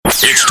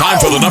It's time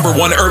for the number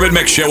one urban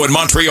mix show in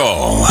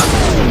Montreal.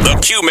 The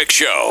Q Mix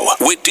Show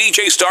with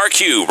DJ Star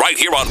Q right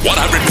here on 100.1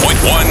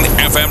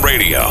 FM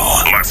radio.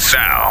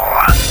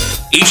 LaSalle.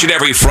 Each and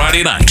every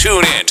Friday night,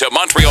 tune in to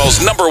Montreal's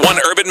number one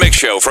urban mix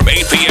show from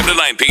 8 p.m. to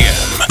 9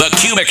 p.m. The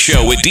Q Mix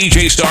Show with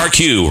DJ Star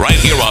Q right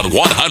here on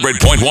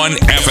 100.1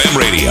 FM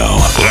radio.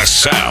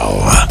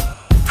 LaSalle.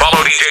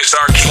 Follow DJ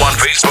Star Q on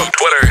Facebook,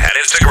 Twitter, and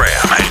Instagram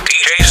at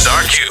DJ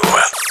Star Q.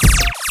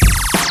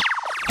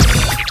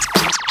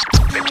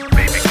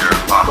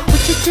 What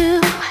would you do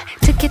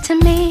to get to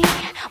me?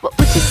 What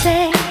would you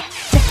say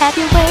to have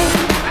your way?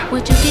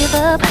 Would you give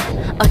up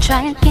or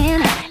try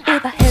again?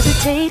 If I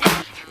hesitate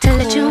to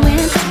let you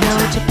in, now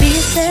would you be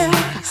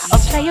yourself or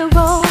play a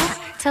role?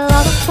 Tell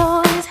all the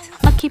boys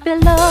or keep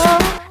it low.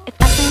 If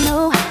I say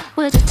no,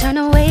 would you turn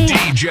away?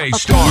 DJ or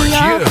Star play me Q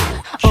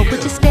off? Or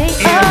would you stay in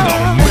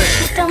the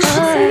mix? Don't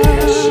then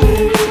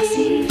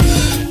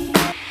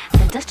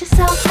dust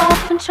yourself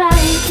off and try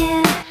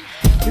again.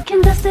 You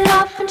can dust it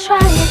off and try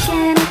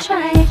again and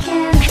try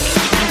again. If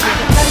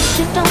first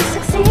you don't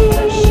succeed,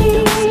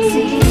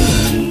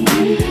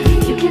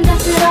 you can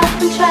dust it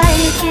off and try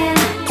again.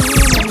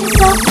 Dust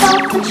yourself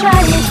off and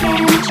try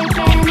again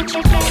and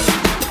again.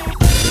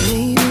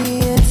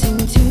 Maybe it's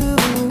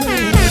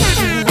intuition.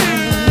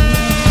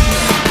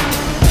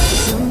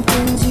 Some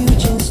things you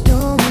just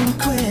don't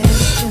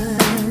question.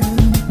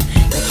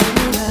 Like in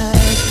your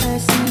eyes, I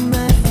see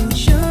my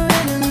future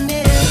in an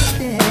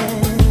instant.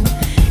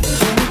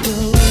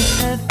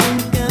 I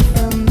think I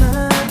found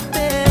my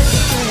best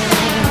friend.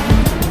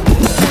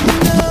 I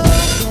know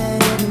that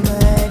it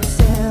might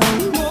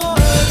sound more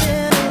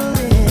than a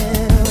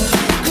little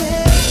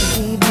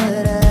crazy,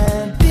 but I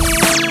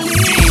believe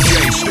DJ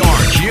Star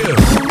Q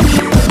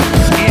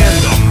in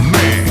the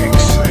mix.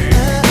 I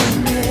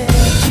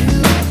met you.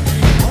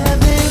 I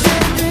think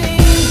I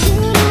dreamed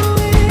you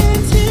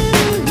into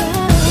life.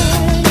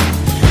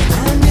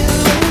 I knew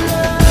I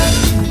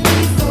loved you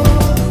before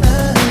I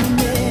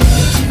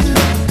met you.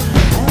 I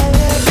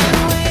have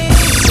been waiting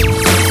all my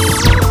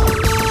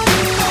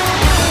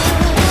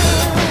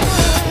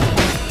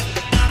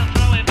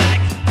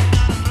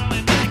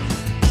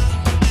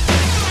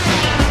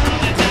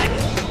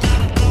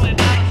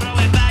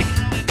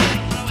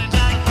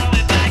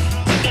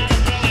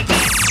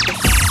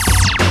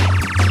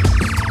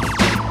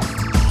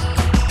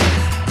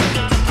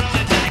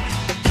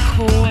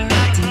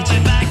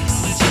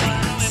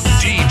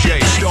DJ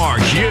Star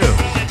Q.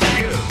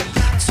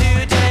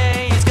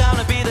 Today is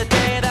gonna be the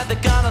day that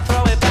they're gonna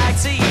throw it back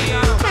to you.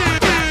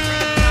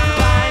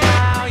 By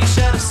now you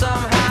should have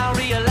somehow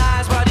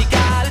realized what you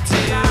gotta do.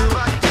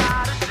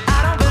 I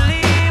don't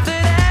believe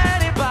that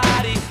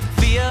anybody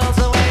feels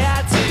the way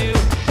I do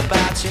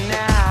about you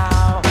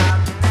now.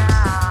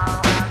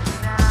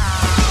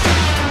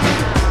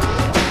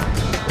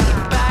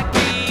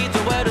 Backbeat,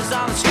 the word is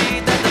on the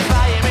street that the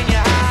fire in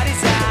your heart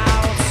is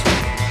out.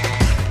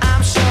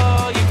 I'm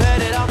sure you've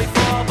heard it all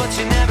before, but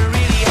you never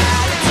really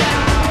had a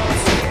doubt.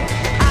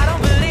 I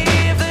don't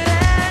believe that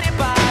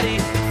anybody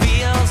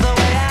feels the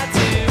way I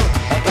do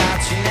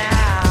about you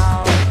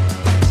now.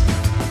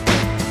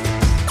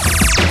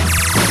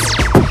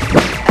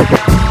 And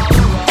all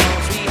the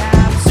roads we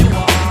have to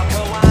walk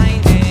are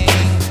winding,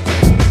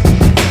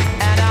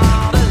 and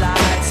all the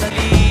lights that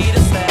lead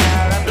us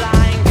there are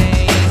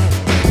blinding.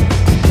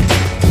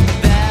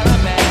 There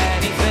are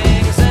many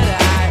things that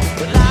I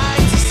would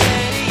like to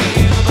say to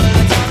you, but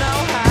I don't know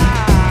how.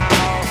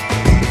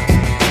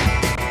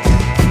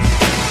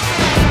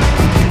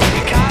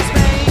 Because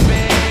maybe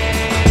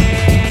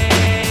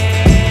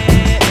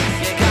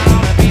you're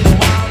gonna be the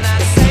one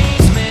that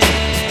saves me.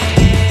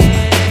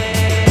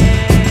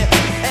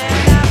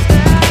 And after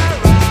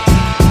all,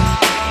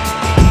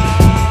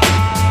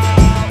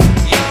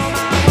 you're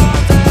my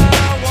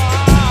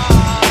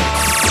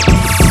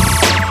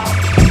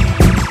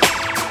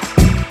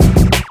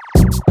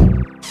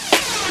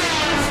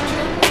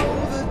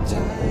The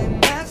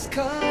time has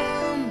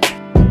come,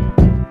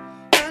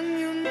 and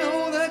you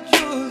know that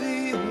you're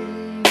the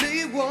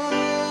only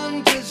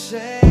one to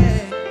say.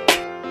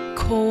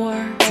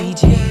 Core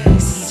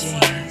DJs.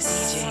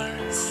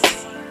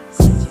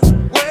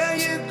 Where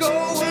you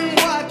going,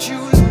 what you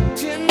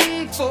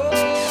looking for?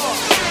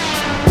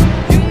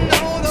 You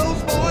know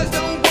those boys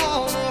don't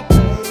wanna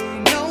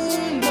play no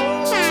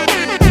more.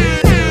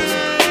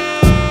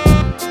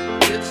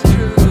 It's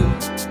true.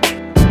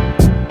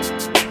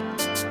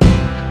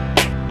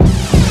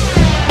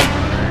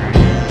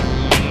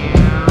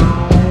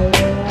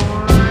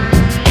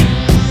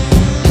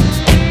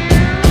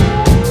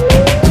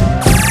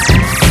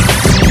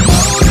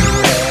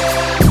 Motor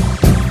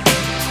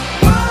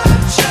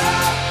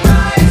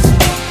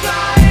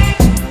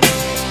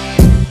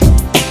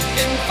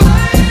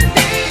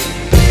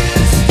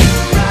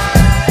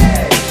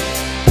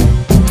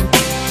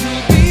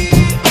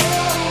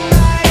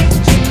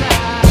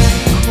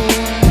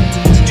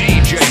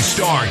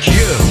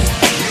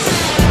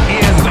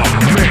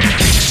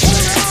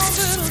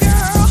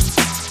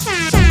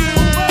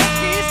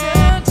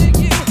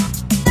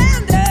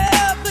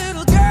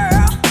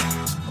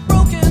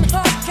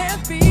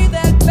can't be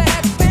that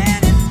bad when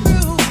it's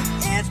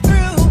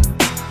through.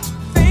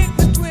 Fake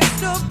the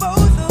twist of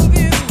both of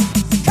you.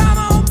 So come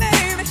on,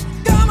 baby,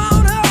 come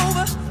on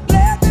over.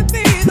 Let me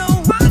be the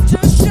one to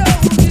show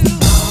you.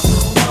 I'm the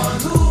one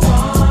who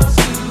wants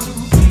to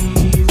be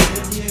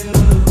with you.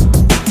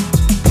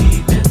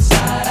 Deep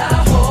inside,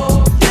 I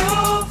hope you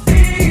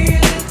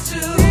feel it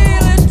too.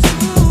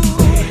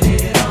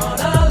 Waiting on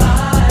a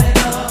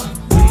lineup,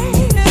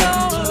 waiting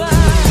on a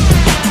line,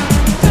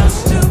 just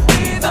to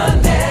be the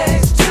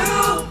next to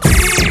be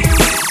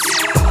with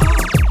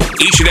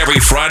you. Each and every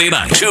Friday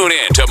night, tune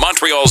in to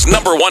Montreal's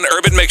 #1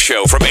 urban mix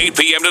show from 8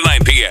 p.m. to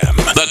 9 p.m.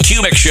 The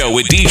Q Mix Show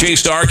with DJ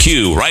Star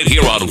Q, right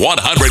here on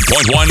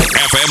 100.1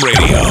 FM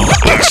radio.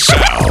 The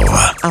Sound.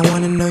 I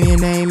wanna know your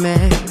name,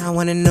 man. I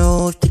wanna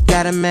know if you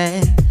got a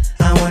man.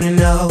 I wanna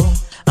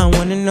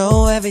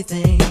know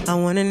everything. I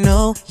wanna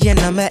know your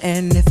number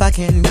and if I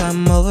can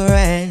come over,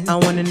 and I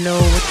wanna know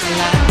what you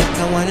like.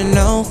 I wanna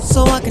know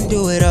so I can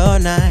do it all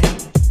night.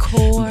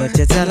 Core But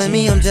you're telling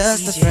me I'm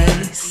just a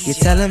friend. You're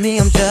telling me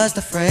I'm just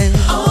a friend.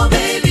 Oh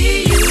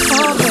baby, you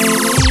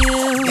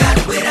got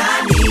what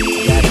I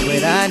need. Got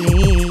what I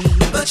need.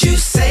 But you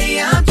say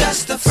I'm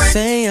just a friend.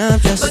 Say I'm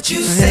just But you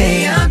a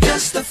say friend. I'm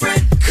just a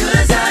friend.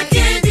 'Cause I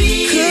can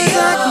be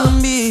your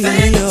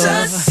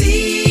fantasy.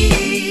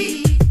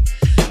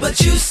 But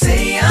you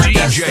say I'm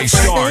just DJ a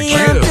Star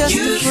friend. Q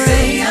You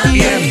say I'm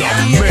in the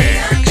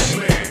mix.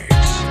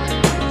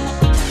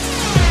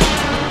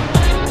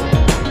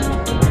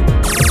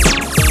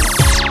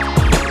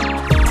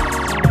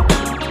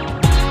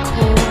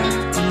 Core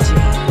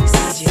DJs.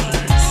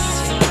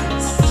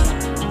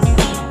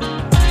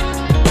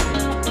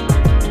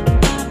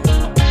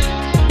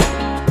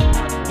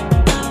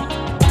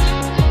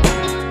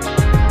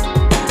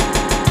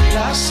 Need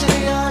I say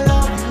I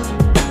love you?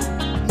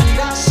 Need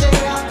I say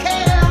I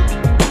care?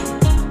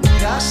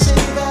 Need I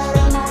say that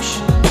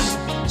emotions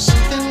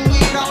something we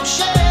don't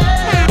share?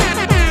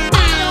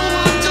 I don't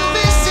want to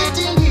be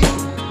sitting here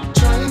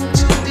trying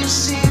to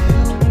deceive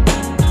you.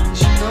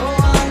 'Cause you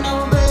know,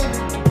 baby,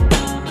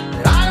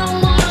 that I don't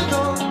wanna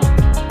go.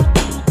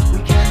 We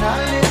cannot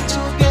live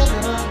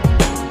together.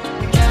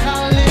 We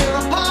cannot live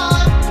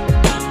apart.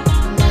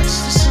 And that's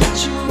the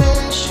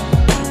situation.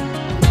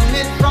 In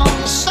it from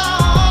the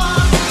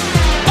start.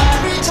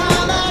 Every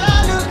time that I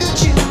look at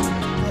you,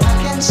 I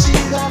can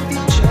see the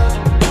future.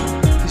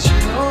 'Cause you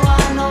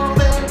know,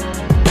 baby,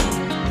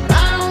 that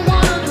I don't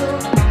wanna go.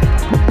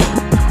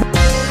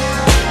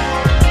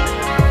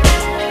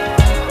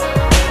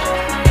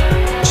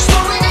 Just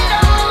throwing it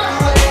all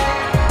away.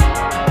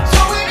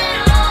 Throwing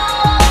it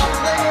all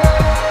away.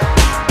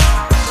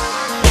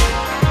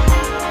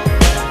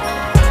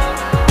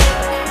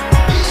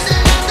 You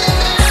said nothing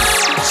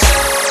else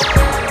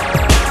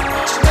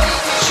to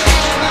make me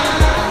change my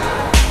mind.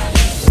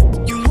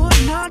 You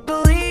would not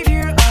believe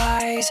your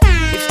eyes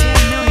if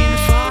 10 million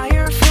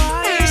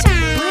fireflies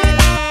lit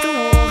up the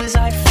world as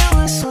I fell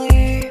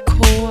asleep.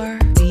 Core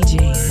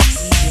DJs.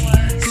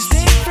 'Cause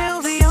they fill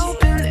the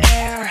open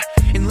air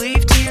and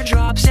leave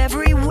teardrops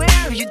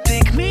everywhere. You'd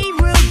think me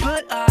rude,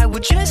 but I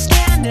would just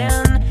stand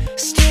and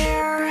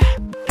stare.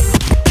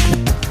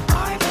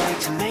 I'd like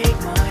to make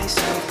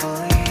myself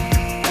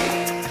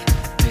believe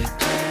that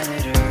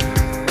planet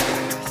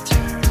Earth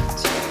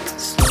turns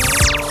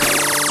slowly.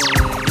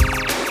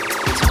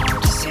 It's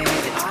hard to say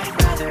that I'd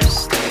rather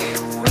stay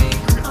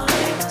awake when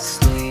I'm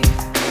asleep.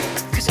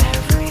 'Cause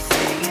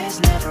everything is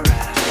never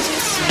as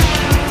it seems.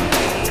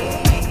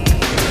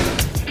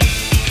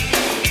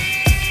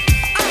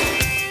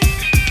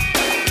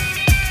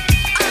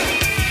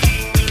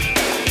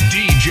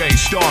 DJ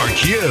Star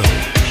Q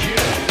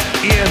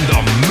in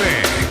the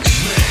mix.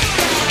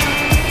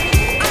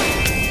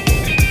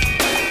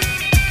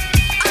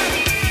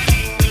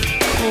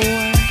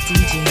 Core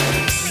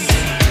DJs.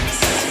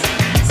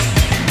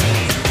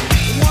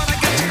 What I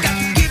got, you got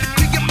to give it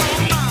to your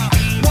mama.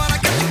 What I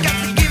got, you got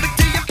to give it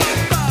to your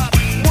papa.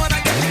 What I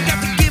got, you got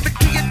to give it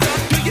to your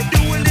doctor. You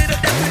do a little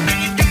dancing and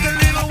you drink a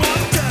little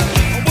water.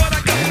 What I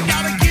got, you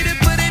gotta get it,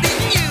 put it in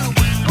you.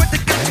 What I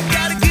got, you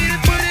gotta get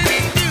it, put it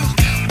in you.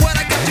 What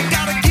I got, you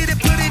gotta get it,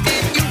 put it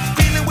in you.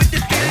 Feeling with the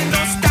feeling,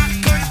 don't stop,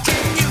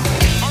 continue.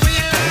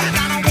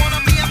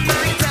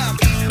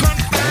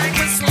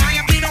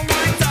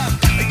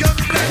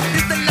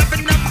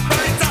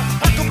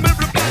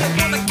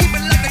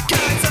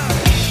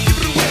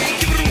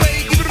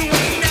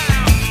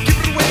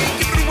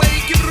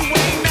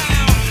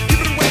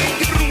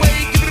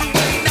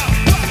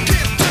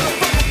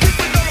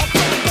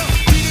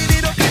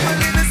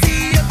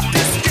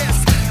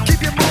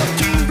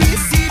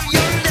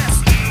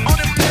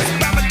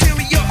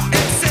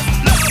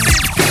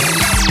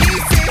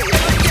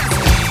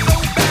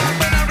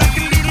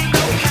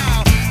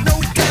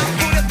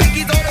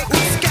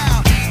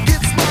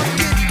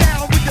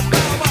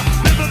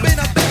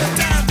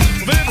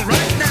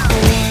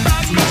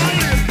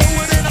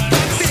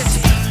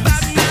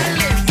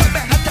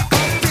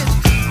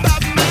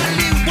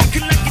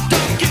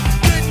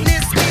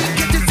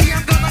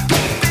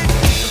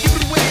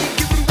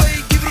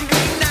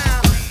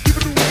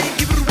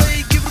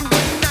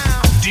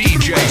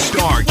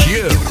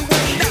 Q.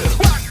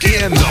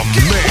 In the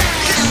mix.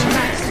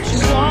 You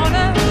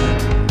wanna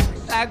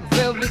like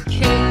velvet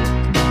cake,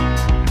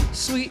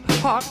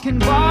 sweetheart can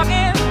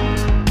bargain,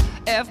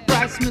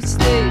 F-price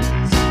mistakes.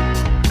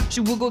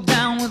 She will go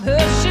down with her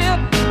ship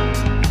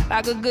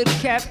like a good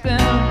captain.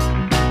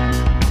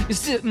 You're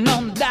sitting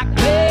on the dock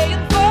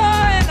paying for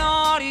an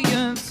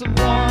audience of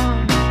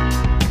one.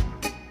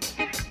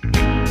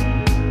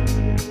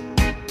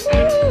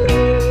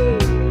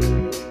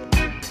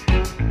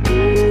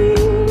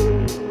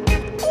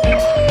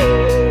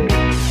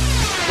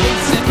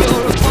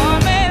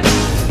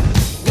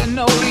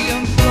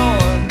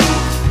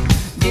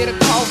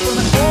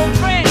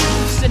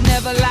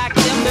 Never liked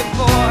him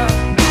before.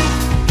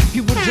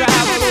 You would drive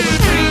over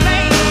 3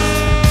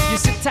 lanes. You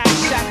sit tight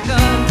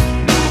shotgun.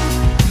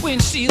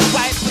 Windshield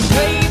wipes were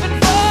craving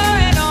for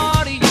an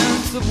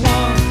audience of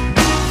one.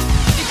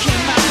 You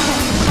came out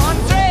from the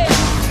country,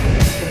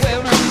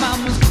 wearing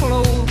mama's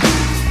clothes.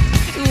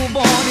 You were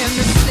born in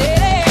the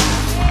city,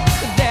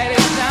 with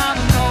daddy's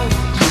diamond nose.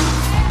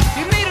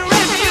 You need a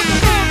record you can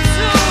move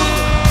to.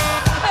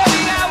 Baby,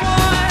 got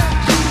one.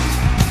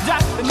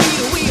 Drop the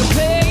meter, we are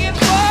paying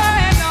for.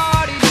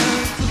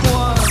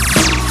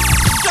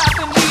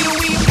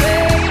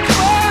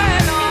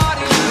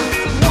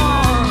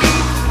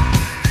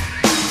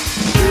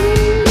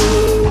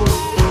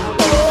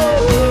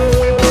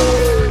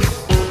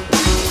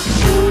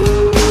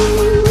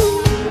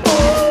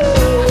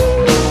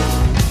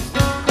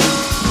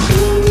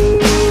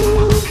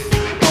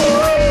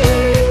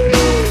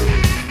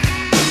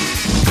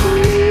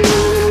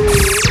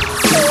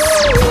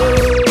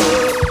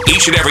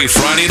 Each and every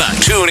Friday night,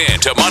 tune in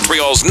to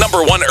Montreal's #1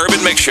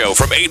 urban mix show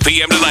from 8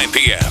 p.m. to 9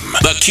 p.m.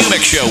 The Q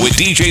Mix Show with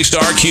DJ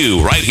Star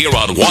Q right here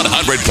on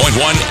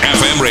 100.1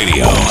 FM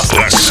radio.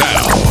 The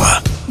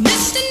Sound.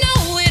 Mr.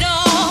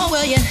 Know-it-all,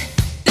 well, you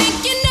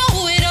think you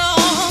know it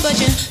all, but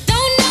you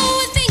don't know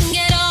a thing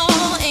at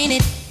all, ain't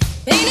it?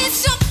 Ain't it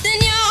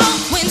something, y'all,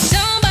 when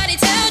somebody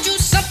tells you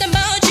something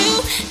about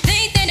you,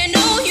 think that they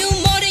know you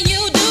more than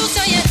you do,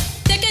 so you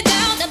take it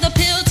down to the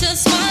pill to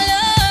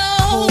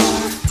swallow.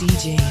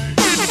 DJ.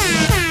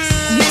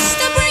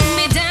 Mr. Bring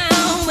Me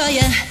Down, well,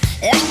 you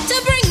like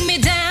to bring me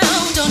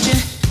down, don't you?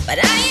 But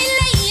I ain't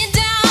laying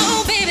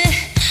down, baby.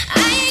 I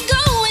ain't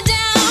going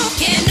down.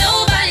 Can't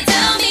nobody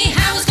tell me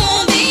how it's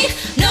gonna be.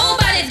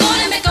 Nobody's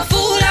gonna make a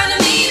fool out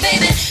of me,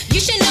 baby. You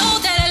should know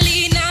that I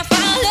lead, not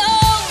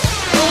follow.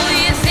 Oh,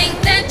 you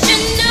think that you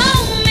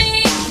know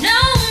me,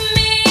 know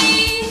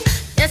me.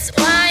 That's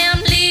why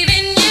I'm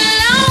leaving you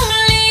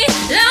lonely,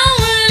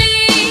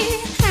 lonely.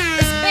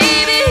 'Cause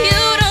baby,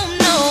 you don't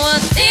know a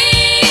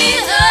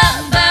thing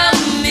about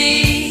me.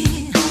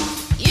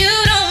 You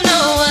don't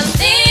know a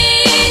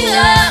thing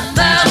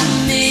about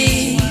me.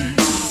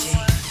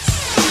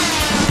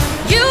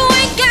 You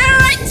ain't got a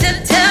right to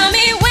tell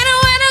me when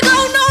to go,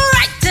 no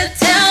right to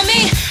tell me.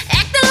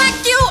 Acting like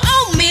you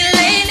owe me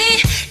lately.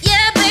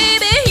 Yeah,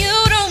 baby, you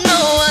don't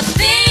know a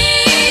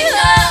thing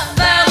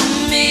about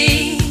me.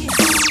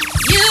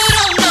 You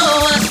don't know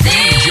a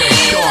thing DJ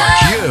Star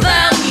Q.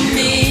 about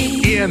me.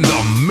 In the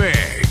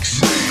mix.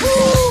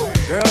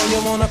 Girl, you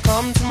wanna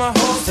come to my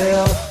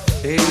hotel?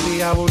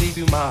 Baby, I will leave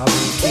you my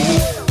room key.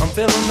 I'm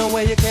feeling the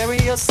way you carry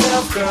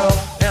yourself, girl,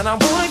 and I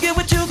wanna get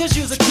with you 'cause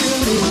you're a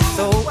cutie.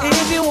 So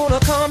if you wanna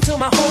come to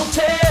my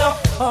hotel,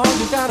 all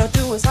you gotta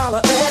do is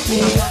holler at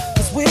me,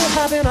 'cause we're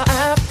having an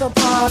after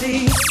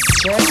party.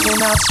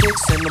 Checking out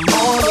 6 in the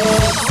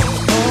morning.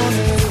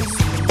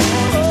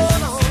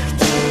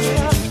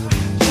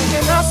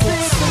 Checking out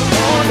 6 in the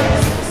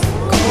morning.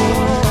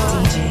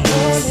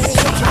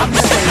 I'm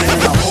staying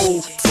in a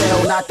hotel,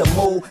 not the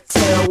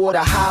motel or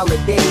the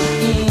Holiday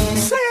Inn.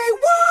 Say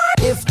what?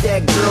 If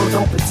that girl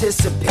don't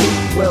participate,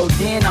 well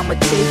then I'ma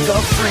take a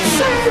friend.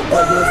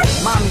 But if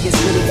mommy is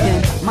really in,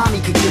 mommy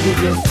could give it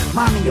in.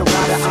 Mommy a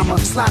rider, I'ma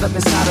slide up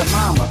inside of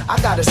mama. I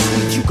got a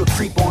suite you could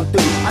creep on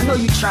through. I know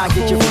you try and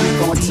get your freak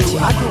on too.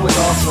 I do it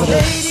all for the,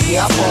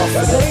 yeah, I fall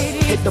for the.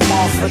 Hit them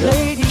all for the,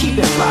 keep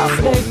it fly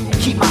for the.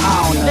 Keep my eye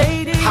on her,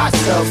 hot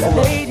stuff for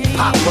the.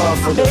 Pop love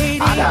for the,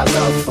 I got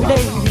love for the.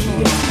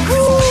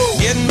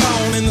 Getting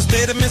born in the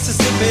state of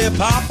Mississippi.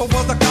 Papa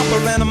was a copper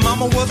and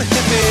mama was a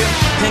hippie.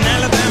 In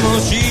Alabama,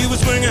 she was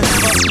swinging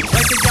hammer.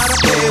 Like you gotta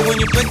pay when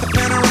you break the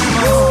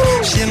panorama.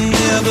 She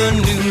never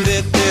knew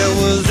that there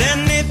was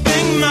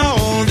anything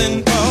more than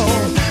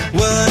gold.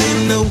 What in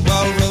the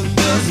world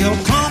does your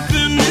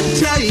company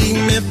take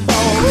me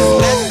for?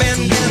 Black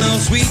bandana,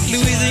 sweet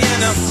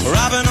Louisiana,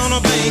 robbing on a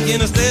bank in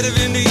the state of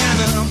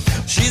Indiana.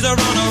 She's a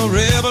runner,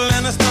 rebel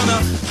and a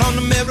stunner. On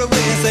the mirror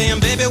way saying,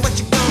 baby, what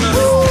you gonna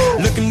do?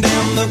 Looking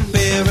down the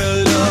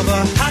barrel of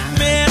a hot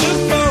metal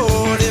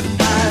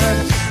 45.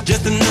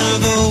 Just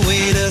another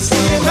way to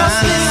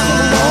survive.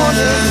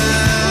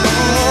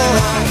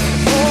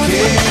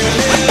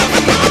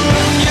 Living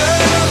on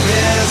your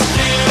rest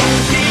in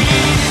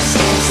peace.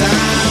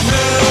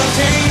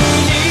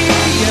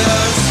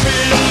 Simultaneous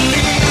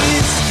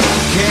release.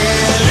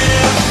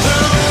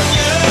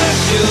 California,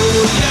 show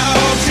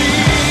your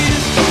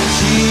teeth.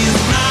 She's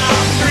my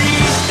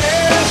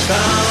priestess,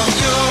 I'm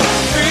your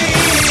priest.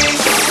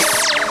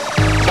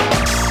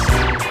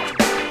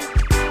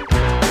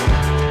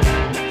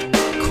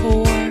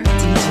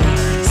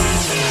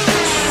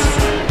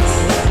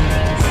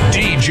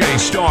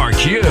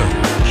 Q.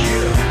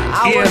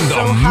 I was In so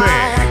the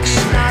high, I mix.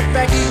 did not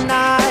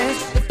recognize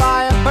the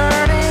fire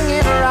burning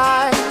in her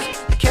eyes,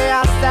 the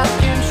chaos that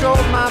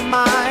controlled my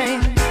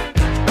mind.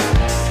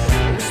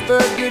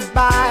 Whispered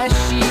goodbye,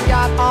 she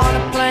got on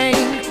a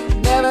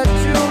plane, never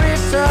to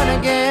return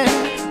again,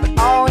 but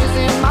always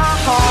in my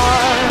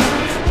heart.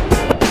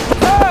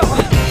 Oh,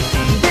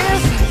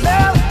 this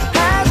love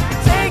has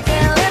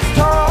taken its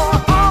toll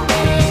on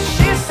me.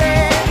 She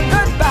said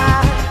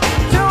goodbye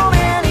too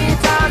many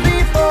times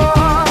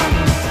before.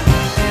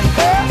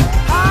 Her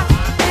heart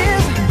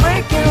is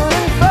breaking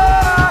in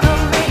front of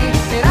me,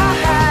 and I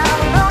have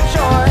no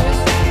choice,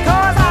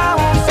 'cause I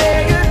won't say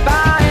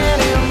goodbye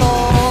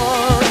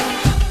anymore.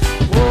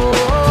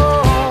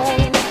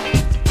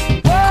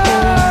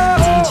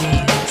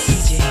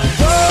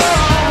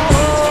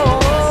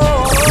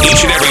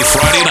 Each and every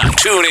Friday night,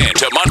 tune in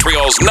to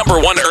Montreal's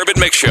 #1 urban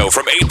mix show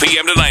from 8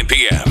 p.m. to 9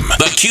 p.m.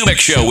 The Q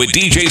Mix Show with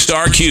DJ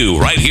Star Q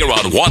right here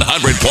on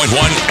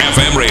 100.1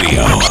 FM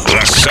radio.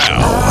 The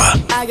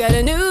Sound. I got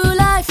a new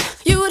life,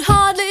 you would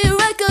hardly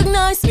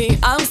recognize me.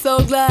 I'm so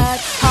glad.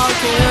 How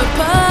can a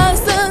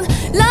person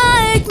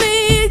like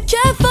me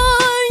care for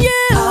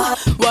you?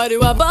 Why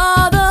do I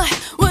bother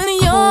when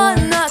you're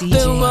not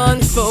the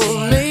one for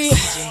me?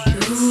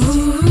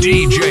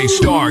 DJ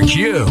Star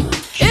Q.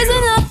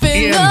 Isn't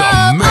nothing In the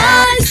enough?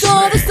 I mix.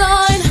 saw the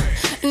sign,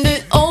 and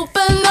it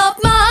opened up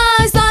my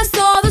eyes. I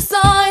saw the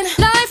sign.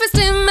 Life is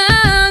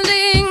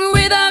demanding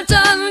without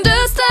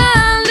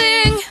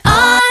understanding.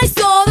 I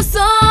saw the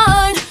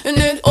sign, and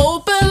it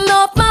opened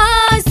up my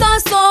eyes. I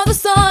saw the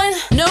sign.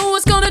 No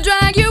one's gonna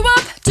drag you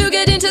up to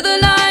get into the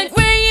light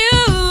where you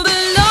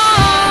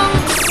belong.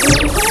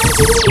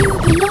 Where do you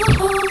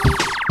belong?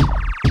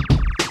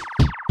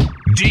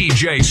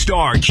 DJ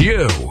Star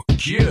Q.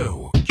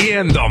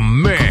 In the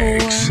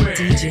mix.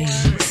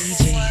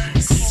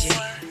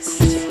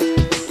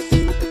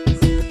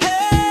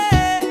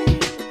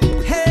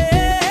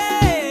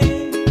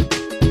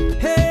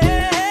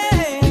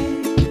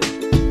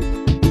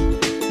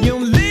 Your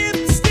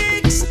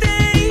lipstick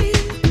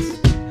stains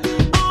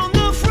on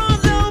the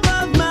front lobe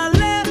of my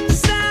left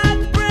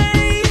side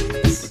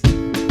brains.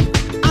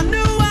 I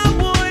knew I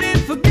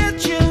wouldn't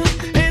forget you,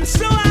 and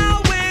so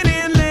I went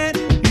and let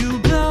you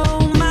blow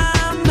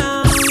my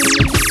mind.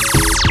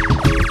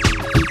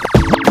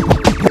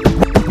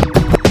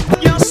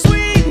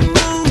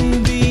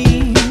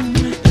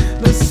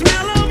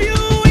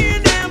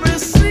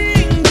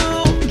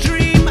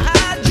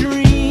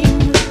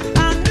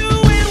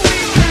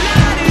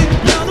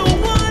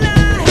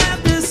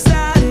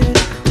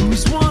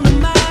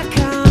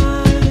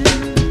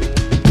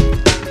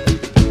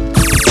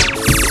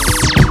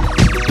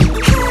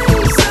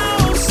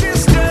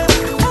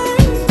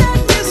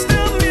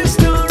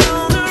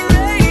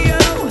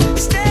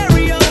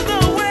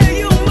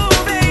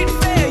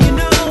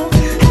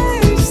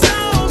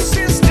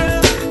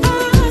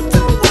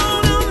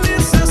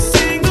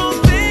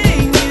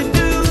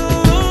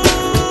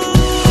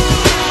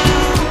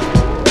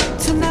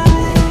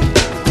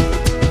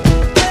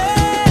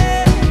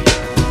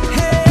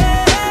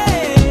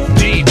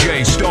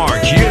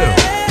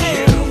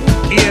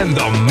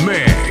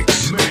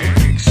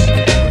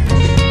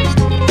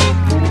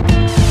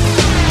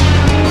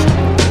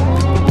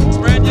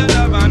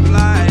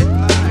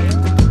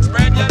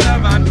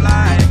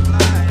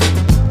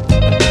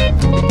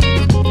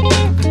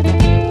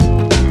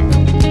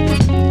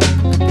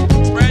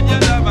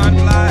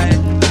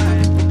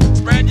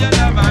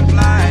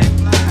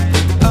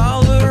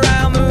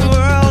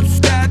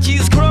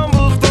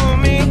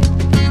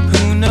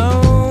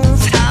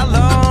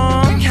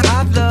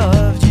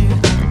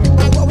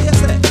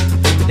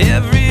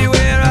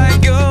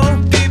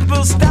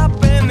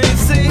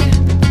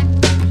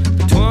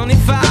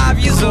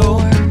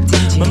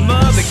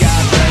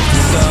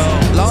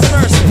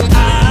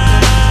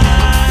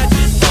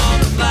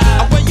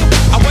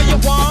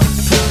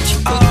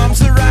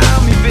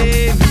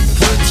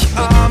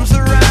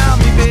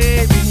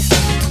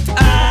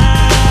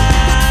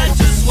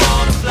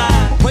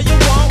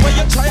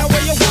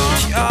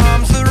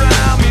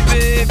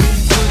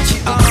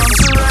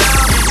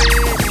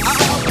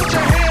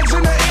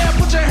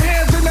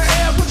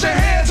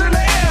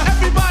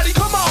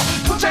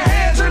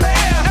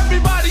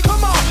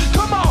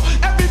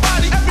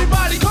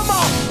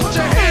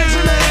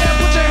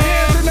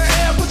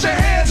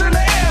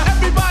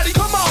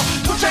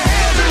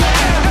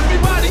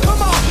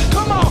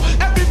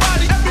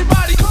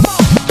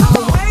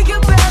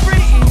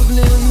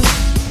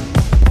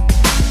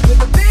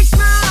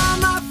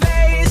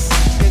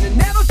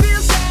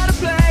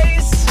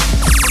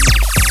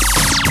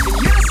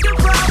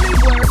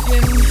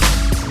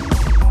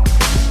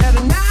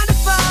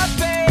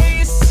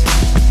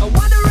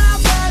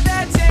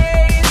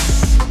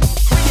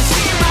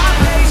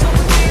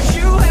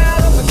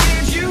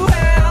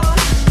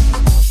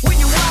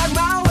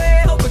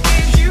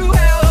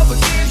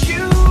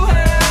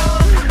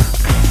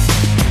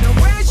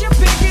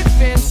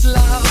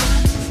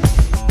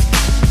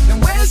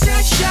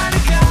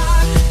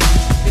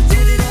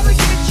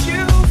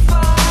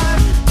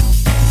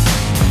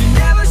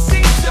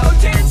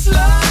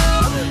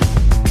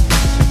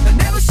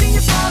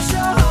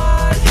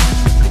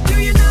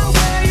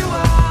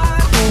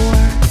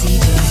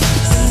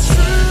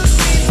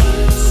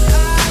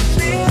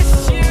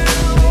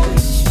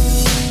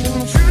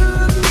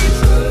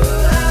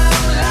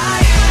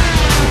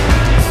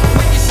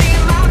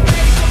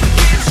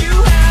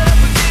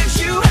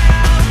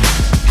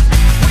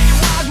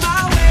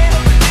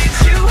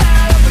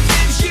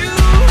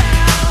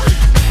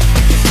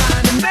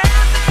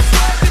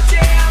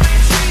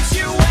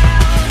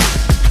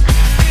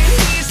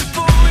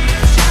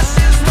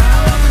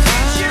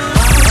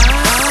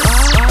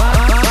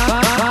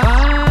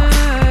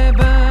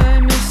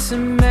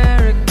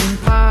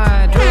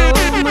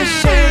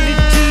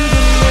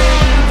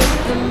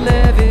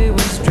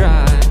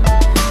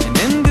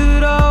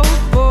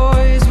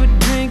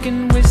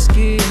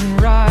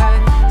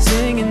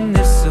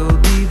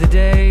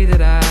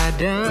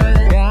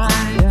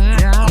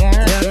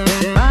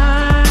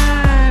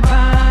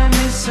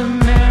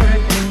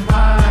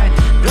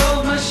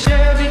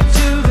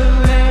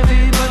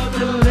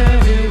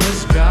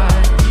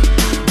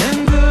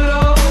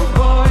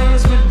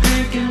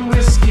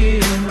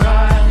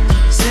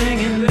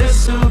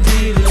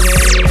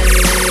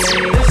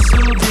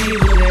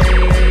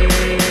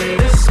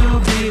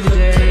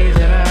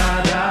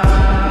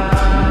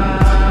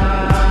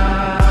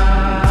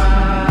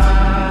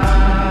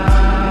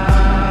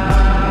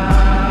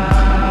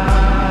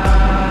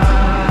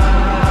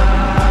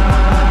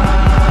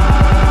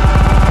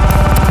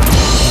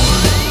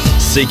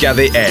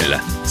 CKVL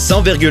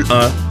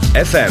 100,1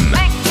 FM.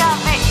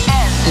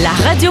 La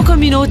radio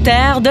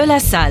communautaire de La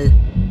Salle.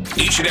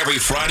 Each and every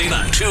Friday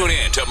night, tune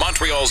in to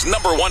Montreal's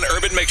 #1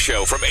 urban mix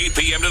show from 8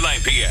 p.m. to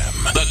 9 p.m.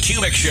 The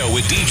Q Mix Show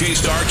with DJ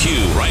Star Q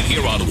right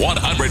here on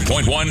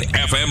 100.1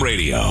 FM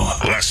radio.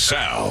 La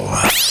Salle.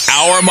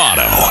 Our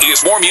motto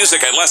is more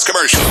music and less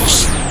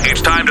commercials.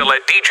 It's time to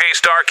let DJ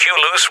Star Q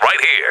loose right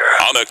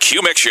here on the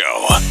Q Mix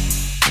Show.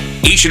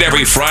 Each and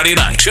every Friday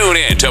night, tune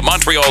in to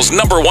Montreal's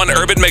 #1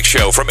 urban mix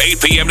show from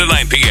 8 p.m. to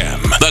 9 p.m.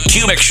 The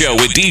Q Mix Show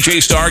with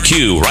DJ Star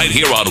Q right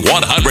here on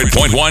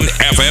 100.1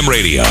 FM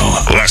radio.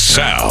 La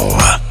Salle.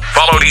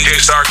 Follow DJ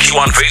Star Q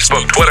on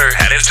Facebook, Twitter,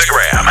 and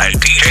Instagram at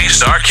DJ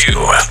Star Q.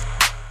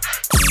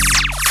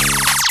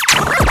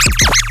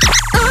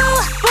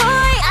 Ooh,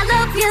 boy, I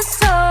love you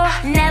so.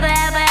 Never,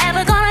 ever,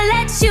 ever gonna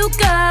let you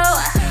go.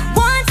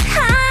 Once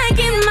I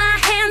get my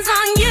hands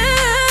on you.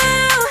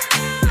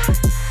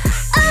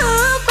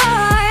 Ooh, boy,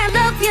 I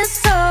love you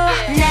so.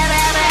 Never,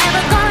 ever,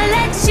 ever gonna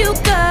let you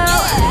go.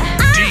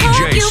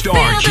 DJ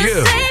Star Q in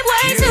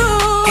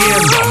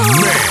the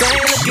mix. They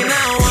looking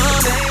out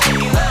one day.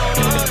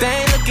 They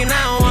looking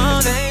out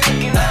one day.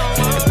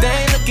 They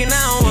looking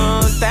out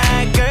one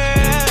that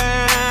girl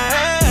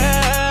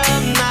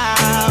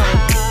now.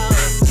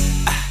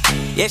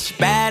 Yeah, she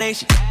bad, ain't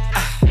she?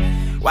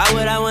 Why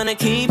would I wanna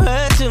keep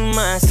her to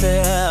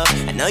myself?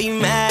 I know you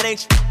mad,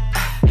 ain't you?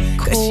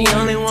 Cause she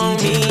only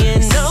want me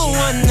and no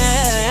one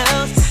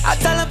else. I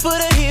tell her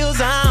put her heels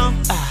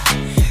on,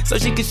 so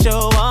she can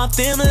show off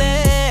them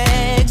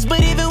legs.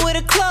 But even with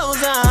her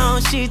clothes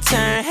on, she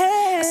turn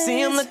head. I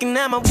see him looking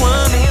at my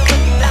woman.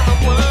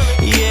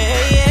 Yeah,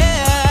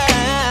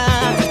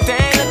 yeah. They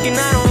ain't looking,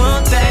 I don't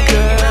want that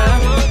girl.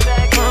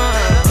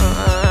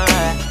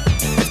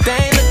 If they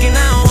ain't looking, I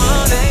don't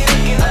want that.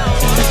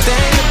 If they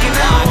ain't looking,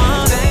 I don't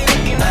want that.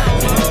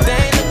 If they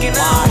ain't looking, I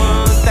don't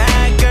want that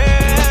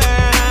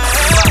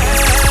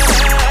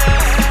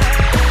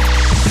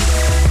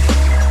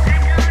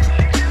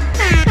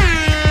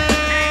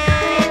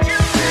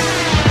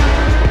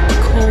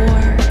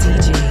Core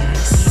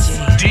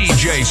DJs.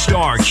 DJ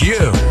Star Q.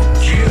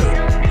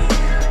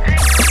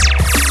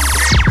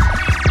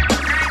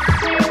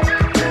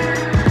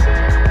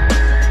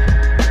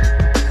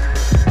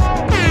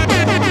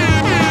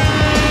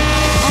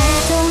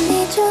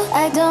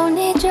 I don't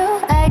need you,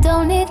 I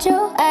don't need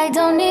you, I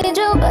don't need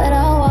you, but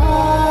I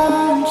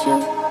want you.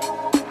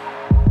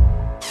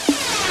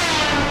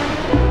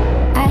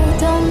 I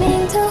don't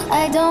mean to,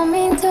 I don't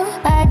mean to,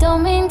 I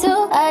don't mean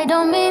to, I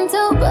don't mean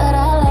to, but I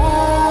love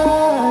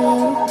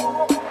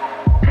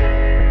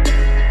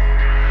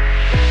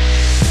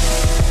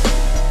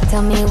you.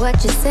 Tell me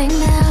what you say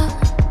now.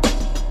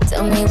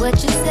 Tell me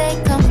what you say,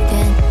 come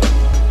again.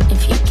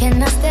 If you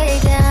cannot stay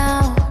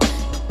down,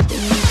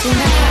 then you do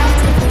not have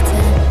to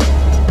pretend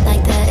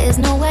like there is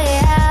no way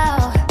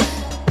out.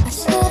 I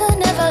should've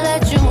never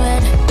let you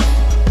in,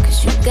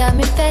 cause you got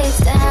me face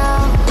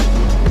down.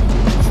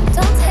 And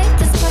don't take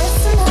this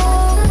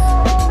personal.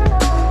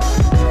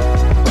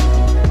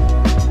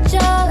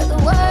 You're the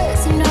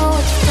worst, you know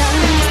what you've done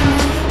to me.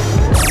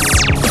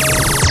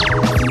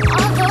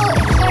 Although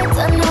it hurts, I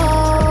know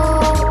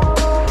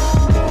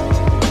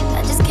I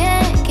just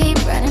can't keep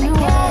running away.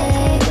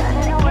 I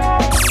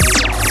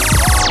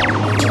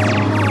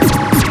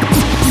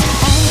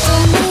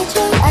don't need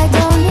you, I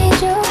don't need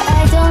you,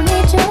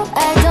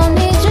 I don't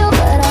need you,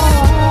 but I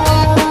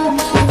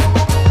want you.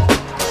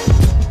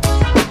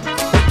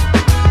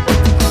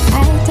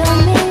 I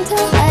don't mean to,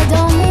 I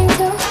don't mean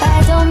to,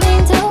 I don't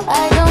mean to,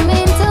 I don't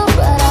mean to,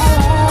 but I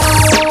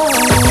love you.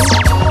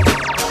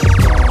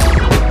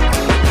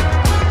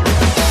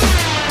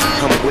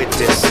 I'm with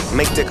this,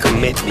 make the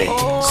commitment,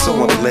 so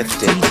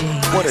uplifting.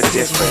 What a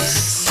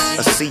difference.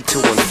 A C to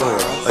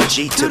unfurl, a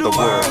G to the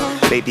world.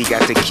 Baby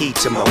got the key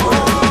to my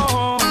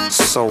world.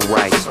 So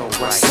right,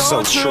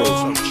 so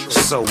true,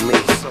 so me,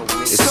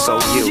 it's so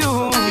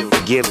you.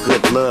 Give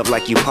good love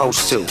like you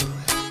supposed to,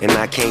 and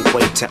I can't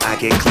wait till I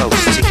get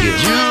close to you.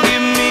 You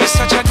give me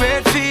such a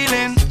great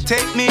feeling.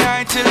 Take me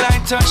high till I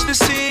touch the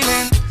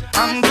ceiling.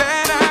 I'm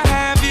glad I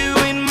have you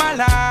in my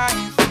life.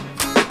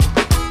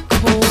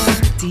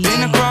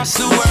 Been across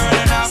the world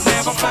and I've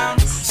never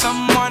found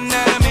someone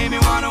that made me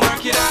wanna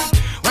work it out.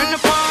 When the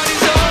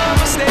party's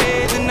over,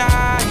 stay the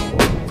night.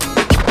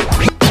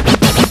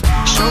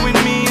 Showing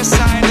me a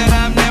side that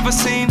I've never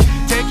seen.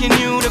 Taking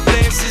you to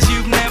places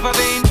you've never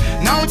been.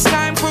 Now it's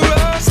time for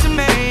us to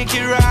make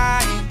it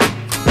right.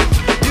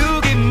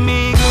 You give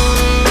me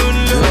good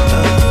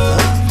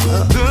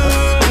love,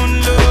 good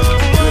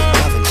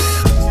love.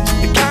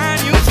 The kind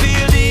you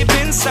feel deep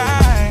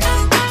inside.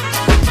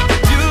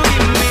 You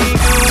give me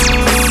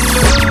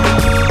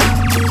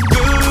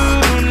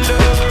good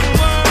love.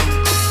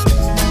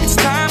 It's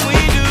time we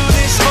do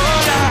this for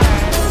life.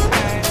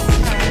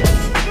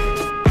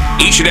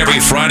 Each and every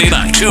Friday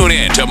night, tune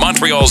in to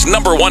Montreal's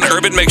 #1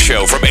 urban mix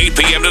show from 8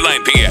 p.m. to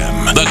 9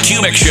 p.m. The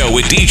Q Mix Show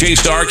with DJ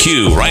Star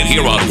Q right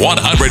here on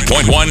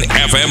 100.1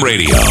 FM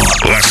radio.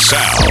 La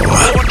Salle.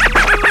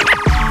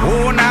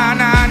 Oh na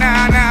na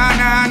na na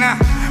na na.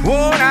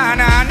 Oh na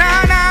na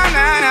na na.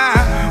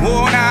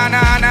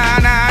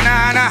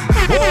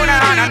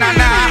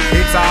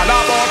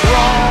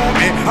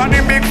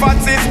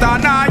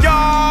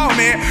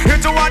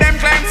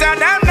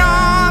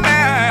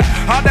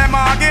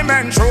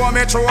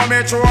 show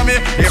me.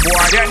 The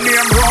boy get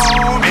name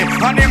Romy,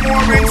 and the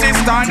more with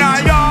sister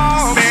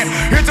Naomi.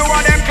 You two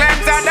of them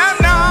claims that them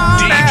know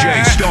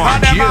DJ Star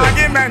and them Q.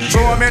 argument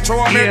show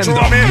me.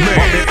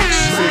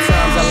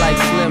 Sometimes I like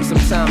slim,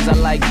 sometimes I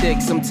like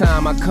thick.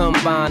 Sometimes I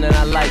combine and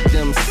I like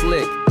them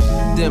slick.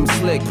 Them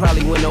slick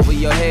probably went over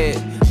your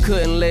head.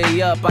 Couldn't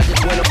lay up, I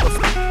just went up a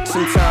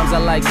sometimes I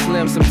like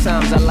slim,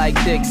 sometimes I like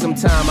thick.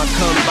 Sometimes I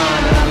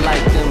combine and I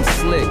like them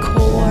slick.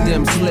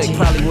 Them slick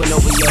probably went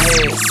over your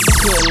head.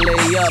 Couldn't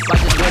lay up, I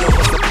just went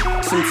over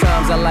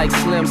sometimes I like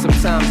slim,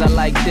 sometimes I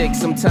like thick.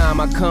 Sometimes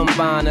I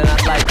combine and I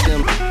like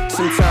them.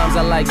 Sometimes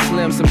I like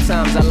slim,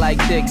 sometimes I like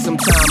thick.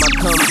 Sometimes I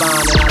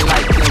combine and I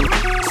like them.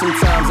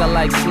 Sometimes I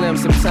like slim,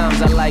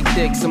 sometimes I like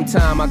thick.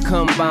 Sometimes I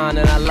combine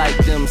and I like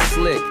them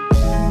slick.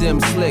 Them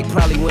slick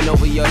probably went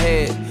over your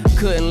head.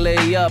 Couldn't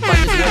lay up, I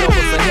just went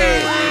over her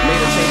head.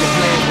 Made her change her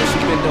plans when she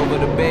bent over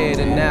the bed.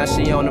 And now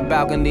she on the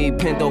balcony,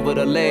 pinned over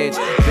the ledge.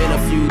 Been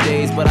a few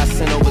days, but I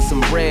sent over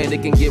some bread.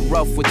 It can get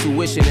rough with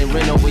tuition and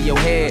rent over your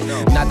head.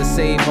 Not to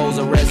save hoes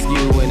or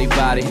rescue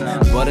anybody,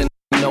 but a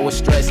know what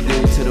stress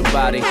do to the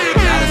body. Now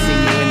I see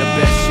you in the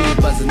best shoes,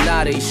 but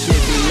Zanotti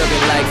shit be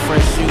looking like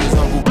fresh shoes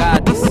on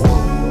Bugattis.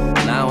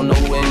 And I don't know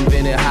who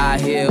invented high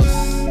heels,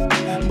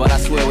 but I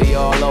swear we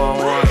all on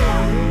one.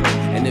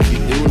 And if you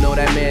do know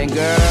that man,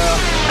 girl,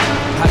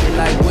 I be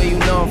like, where you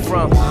know I'm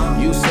from?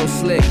 You so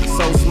slick,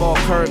 so small,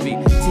 curvy,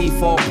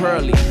 teeth all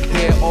pearly,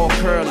 hair all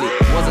curly.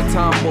 Was a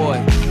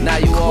tomboy, now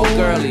you all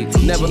girly.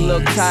 Never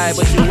look tired,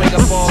 but you wake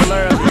up all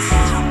early.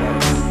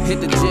 Hit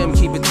the gym,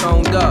 keep it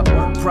toned up.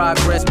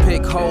 Progress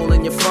pic, hole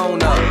in your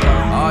phone up.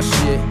 Aw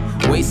shit,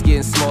 waist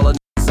getting smaller.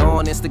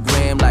 On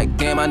Instagram, like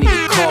damn, I need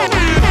to call her.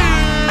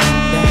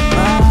 That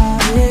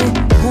body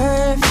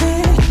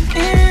perfect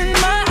in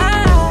my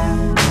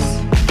eyes.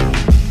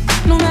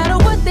 No matter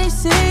what they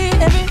say,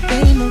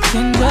 everything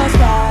looking just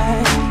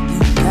right.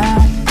 You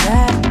got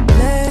that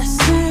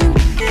blessing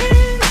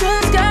in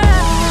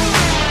disguise.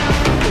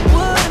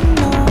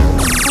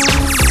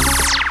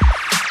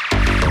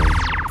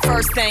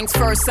 First things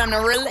first, I'm the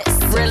realest.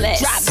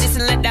 Drop this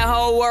and let the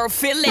whole world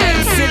feel it.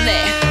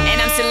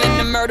 And I'm still in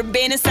the murder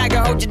business. I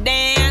can hold you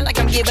down like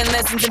I'm giving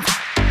lessons in.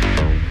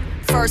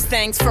 First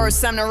things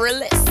first, I'm the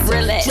realest.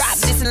 Drop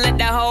this and let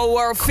the whole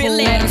world feel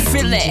it.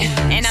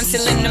 And I'm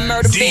still in the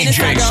murder business.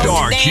 I DJ can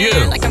Star hold you Q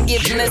down like I'm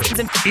giving lessons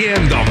in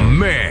the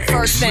mix.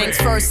 First things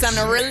first, I'm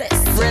the realest.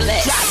 Drop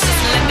this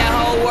and let the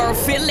whole world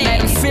feel it.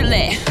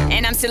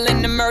 And I'm still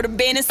in the murder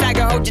business. I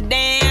can hold you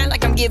down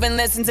like I'm giving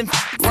lessons in.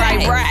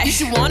 Right. You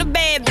should want a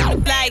bad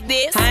bitch like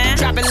this.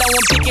 Drop it low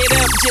and pick it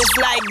up just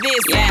like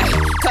this. Yeah.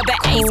 Cup of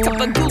Ace, cup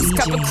of Goose,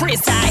 cup of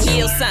Chris. High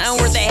heels, something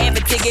worth a half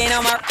a ticket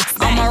on my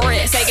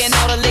wrist. Taking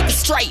all the liquor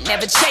straight,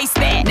 never chase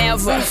that.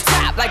 Never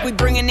stop like we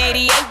bringing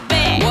 88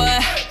 back.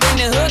 What? Bring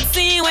the hooks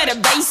in where the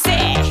bass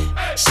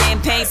at.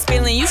 Champagne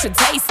spilling, you should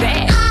taste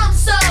that. I'm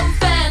so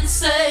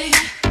fancy.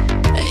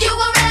 You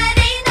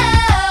already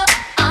know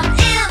I'm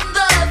in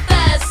the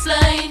fast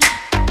lane.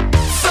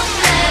 From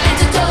LA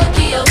to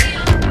Tokyo,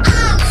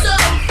 I'm so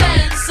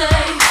fancy.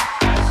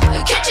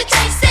 Can't you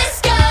taste this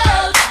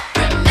gold?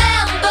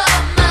 Remember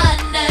my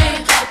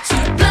name, to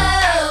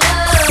blow.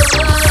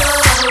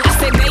 I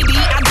said, baby,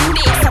 I do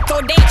this. I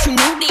thought that you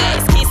knew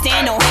this. Can't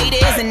stand no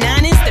haters and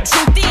honest. The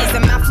truth is,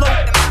 that my flow,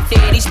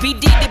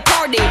 HBD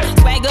departed.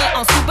 Swagger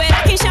on stupid.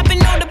 I can't shop in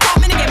no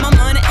department to get my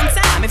money on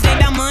time. If they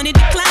about money,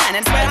 decline.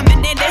 That's where I've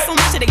been there so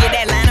much to get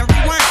that line of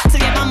rewind. To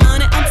get my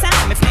money on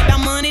time. If they about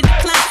money,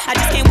 decline. I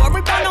just can't worry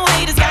about no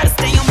haters. Gotta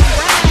stay on my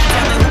grind.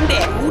 Tell me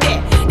who that?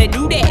 They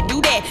do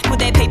that. Put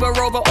that paper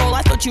over all.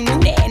 I thought you knew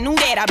that.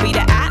 I be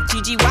the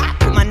I-G-G-Y.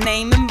 Put my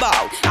name in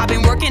bold. I've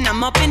been working.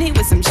 I'm up in here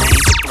with some change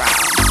to throw.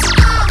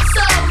 I'm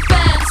so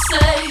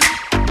fancy.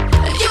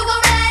 You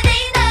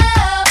already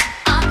know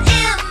I'm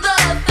in the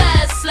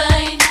fast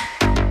lane.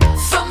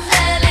 From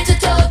LA to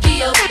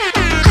Tokyo,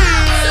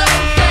 I'm so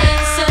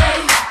fancy.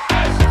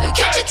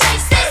 Can't you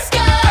taste this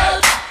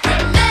gold?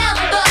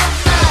 Remember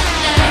my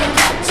name,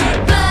 to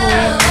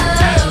blow.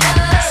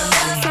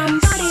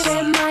 Somebody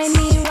remind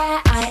me where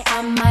I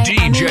am.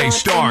 DJ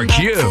Star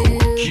Q.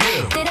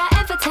 Did I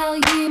ever tell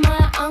you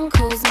my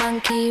uncle's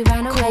monkey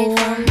ran away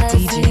from the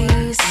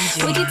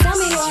zoo? Would you tell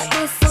me what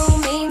this all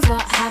means?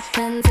 What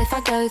happens if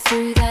I go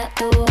through that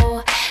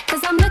door?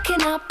 Cause I'm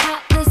looking up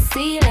at the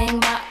ceiling,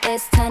 but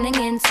it's turning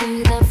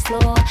into the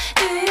floor.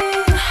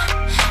 Ooh,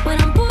 when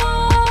I'm bored,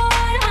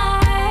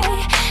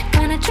 I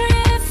kinda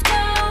drift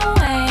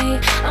away.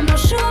 I'm not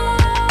sure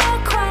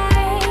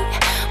quite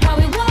why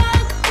we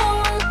work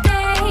all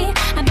day.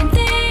 I've been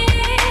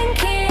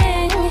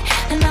thinking,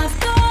 and I've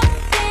got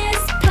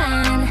this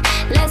plan.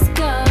 Let's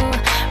go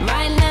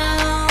right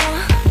now.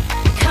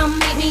 Come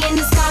meet me in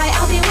the sky,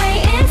 I'll be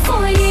waiting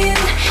for you.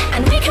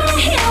 And we can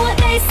hear what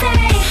they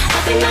say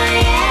up in my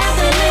air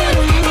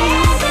balloon.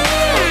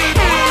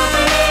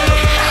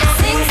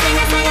 Sing, sing,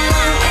 sing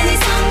along, and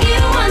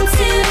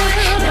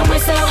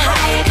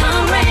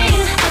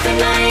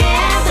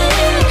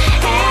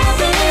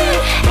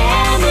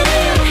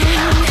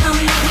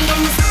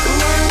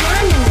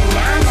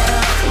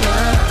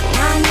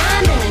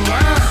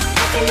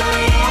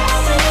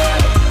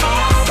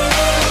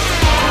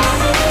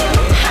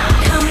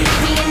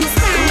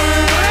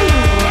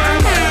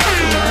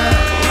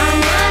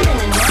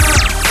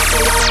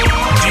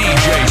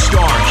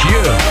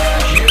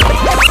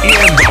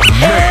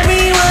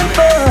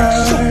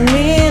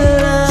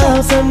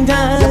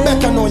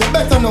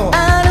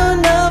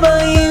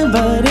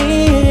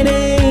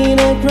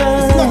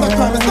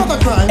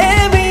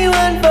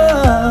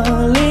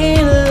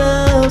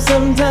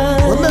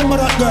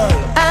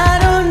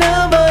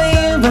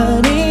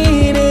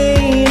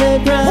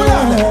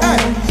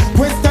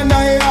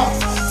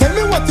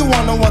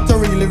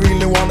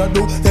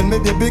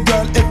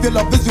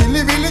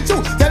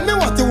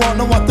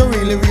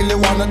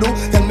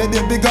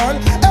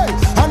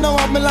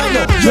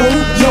yo,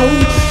 yo.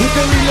 If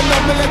you really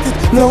love me, let it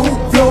flow,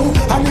 flow.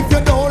 And if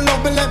you don't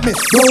love me, let me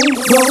go,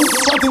 go.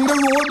 Out in the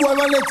road, boy,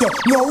 I let you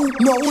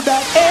know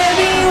that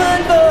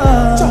everyone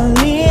falls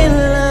in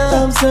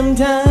love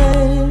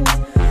sometimes.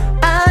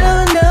 I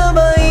don't know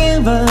about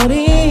you, but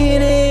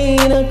it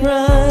ain't a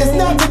crime. It's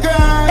not a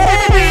crime.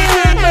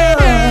 Everyone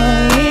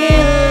falls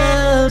in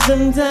love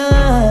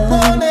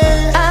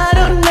sometimes. I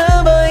don't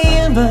know about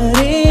you, but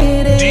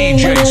it ain't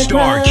DJ a crime.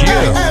 Star Q.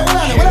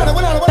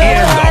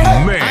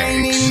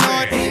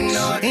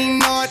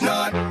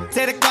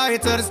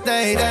 To the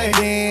stage,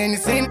 then you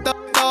seen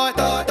throwing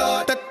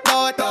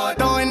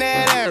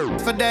that air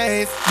for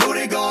days.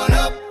 Booty going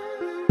up,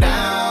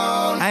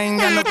 down. I ain't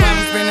got no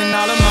problem spending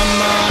all of my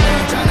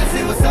money, tryna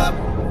see what's up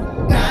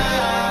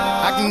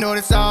now. I can do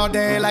this all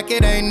day like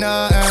it ain't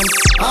nothing.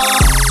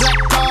 Black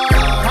car,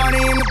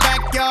 party in the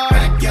backyard.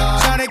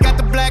 Shawty got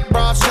the black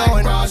bra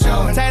showing.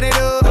 Tatted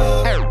up,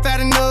 fat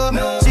enough.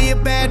 She a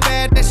bad,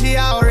 that she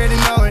already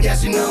know it. Yeah,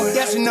 she know it.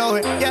 Yeah, she know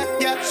it. Yeah,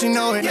 she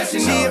know it. She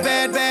a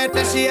bad,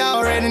 that she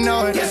already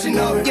know it. Yeah, she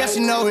know it. Yeah, she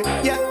know it.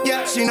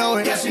 Yeah, she know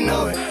it. Yeah, she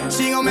know it.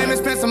 She gon' make me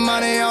spend some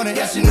money on it.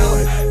 Yeah, she know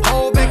it.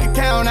 Whole bank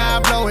account, I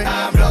blow it.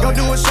 Go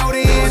do a show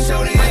then,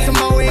 bring some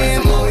more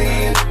in.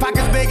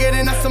 Pockets bigger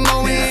than a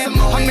Samoan.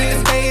 I'm in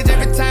the stage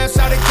every time,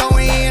 shout it go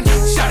in.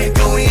 Shout it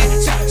go in,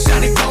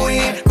 shout it go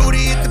in.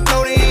 Booty hit the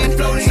float in,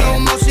 slow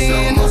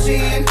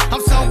motion.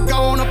 I'm so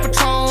gone on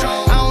Patron.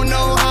 I don't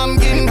know how I'm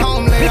getting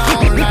home later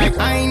on. Like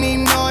I ain't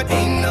even know it,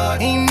 ain't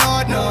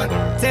know it.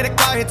 Take the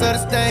car here to the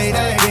stage,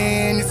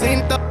 then you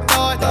seen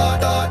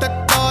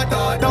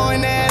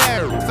throwing that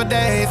air for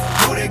days.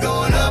 Booty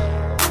going up,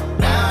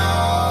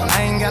 down.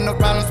 I ain't got no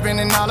problem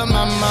spending all of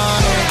my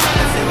money.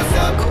 Tryna see what's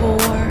up.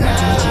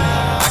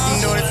 I can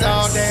do this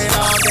all day.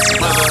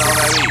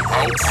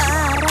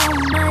 Out on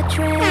my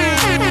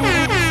dress,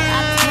 I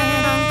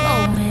plan on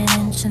going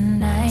in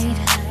tonight.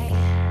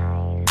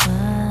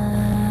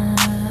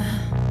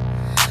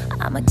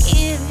 I'ma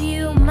give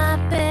you my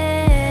best.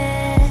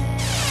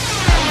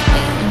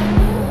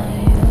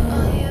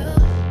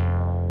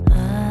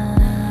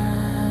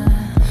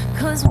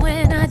 Cause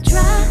when I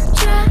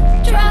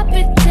drop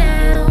it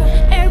down,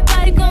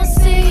 everybody gon'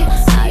 see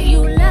how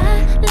you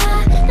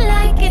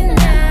like it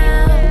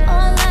now.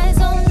 All eyes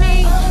on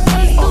me,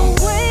 'cause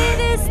the way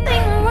this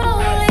thing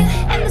rollin'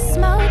 and the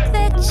smoke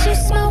that you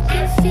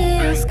smoking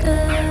feels good.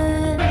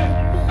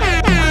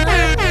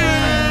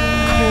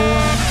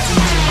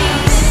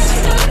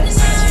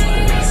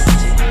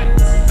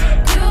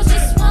 Girls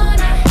just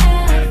wanna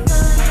have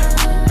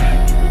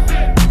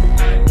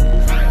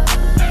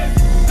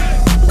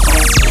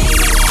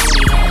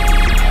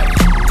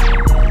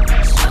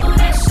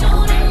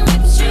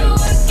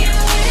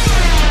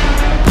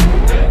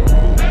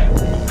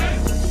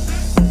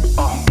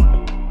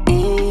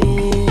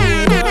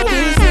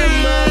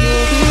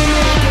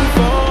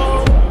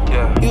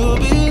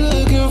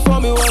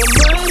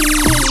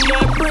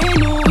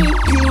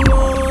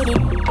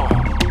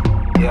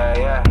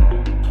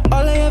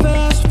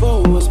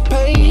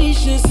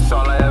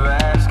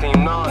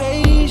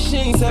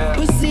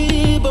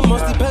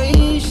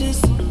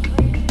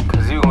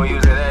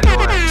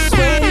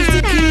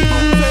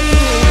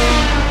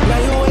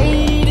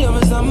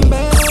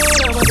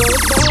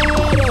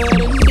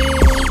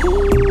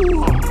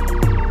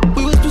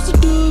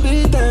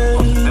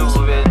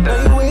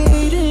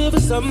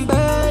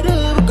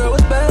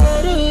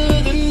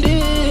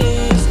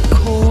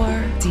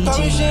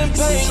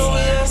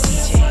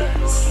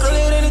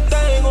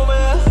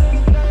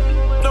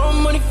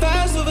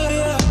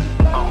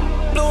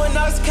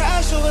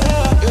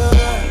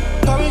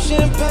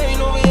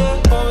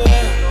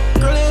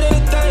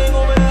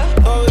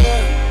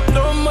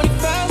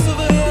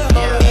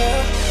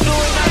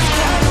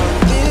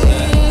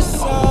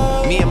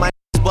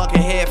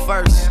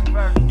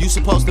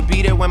supposed to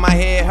be there when my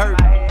head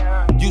hurt.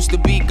 Used to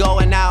be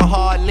going out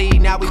hardly,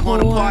 now we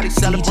want a party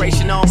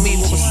celebration on me.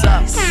 What's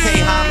up?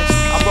 Pay homage.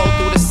 I roll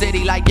through the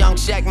city like young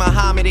Shaq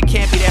Muhammad. It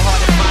can't be that hard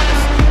to find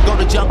us. Go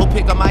to jungle,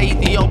 pick up my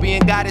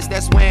Ethiopian goddess.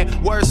 That's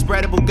when word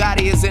spread of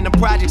Bugatti is in the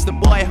projects. The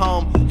boy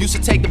home used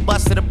to take the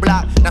bus to the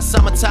block. Now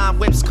summertime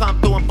whips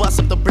come through and bust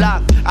up the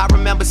block. I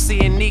remember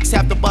seeing Neeks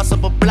have to bust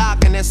up a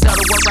block and then sell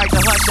the work right to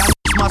Hush.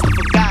 I must have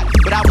forgot,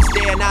 but I was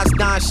there and I was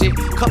done shit.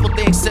 Couple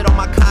things sit on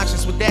my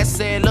conscience. With that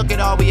said, look at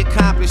all we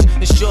accomplished.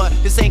 And sure,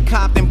 this ain't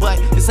Compton, but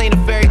this ain't a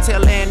fairy tale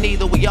land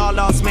neither. We all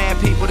lost mad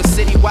people, the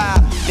city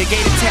wild. They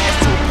gave the task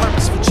to a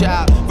purposeful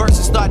child.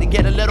 Verses start to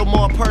get a little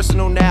more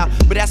personal now,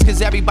 but that's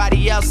cause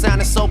everybody else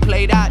sounded so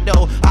played out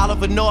though.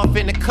 Oliver North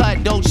in the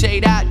cut,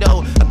 Dolce out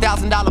though.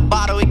 $1,000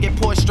 bottle, it get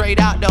poured straight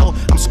out though.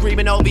 I'm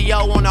screaming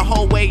OVO on the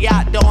whole way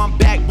out though. I'm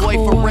back boy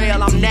for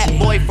real, I'm that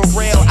boy for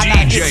real. I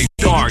got DJ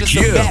Star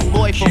Q a bad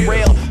boy for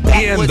real.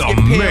 Backwoods get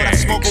peeled, I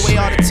smoke away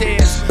all the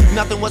tears.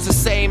 Nothing was the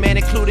same, man,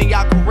 including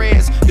y'all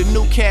careers. The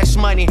new Cash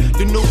Money,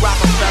 the new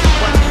Rockefeller,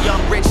 bunch of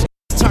young rich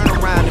turn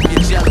around and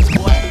get jealous,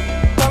 boy.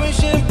 Pour me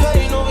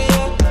champagne over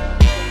here.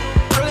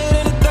 Girl, it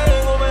ain't a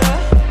thing over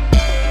here.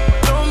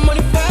 Throwing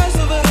money fast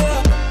over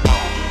here.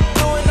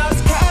 Doing all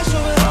this cash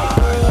over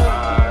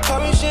here. Pour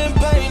me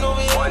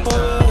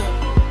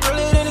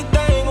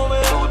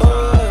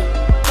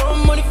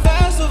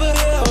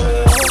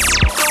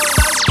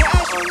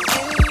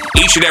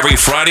Each and every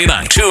Friday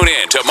night, tune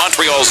in to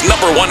Montreal's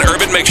 #1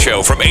 urban mix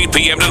show from 8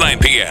 p.m. to 9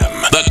 p.m.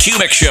 The Q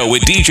Mix Show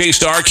with DJ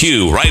Star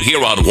Q right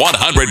here on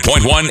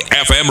 100.1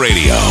 FM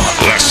radio.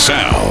 La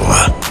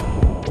Salle.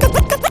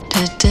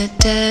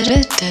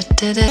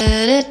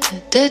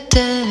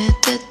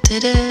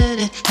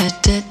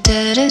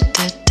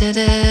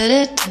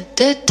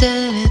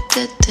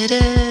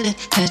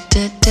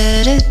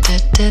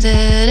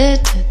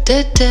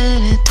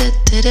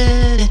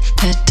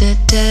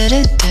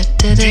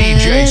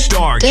 DJ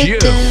Star Q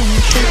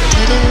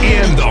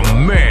in the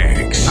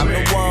mix. I'm the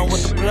one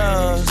with the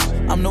plugs.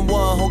 I'm the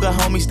one who got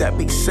homies that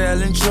be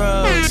selling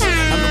drugs.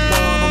 I'm the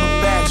one on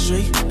the back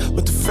street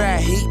with the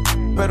fat heat.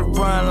 Better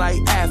run like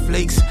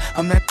athletes.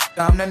 I'm that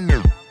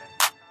new.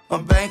 My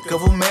Bank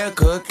of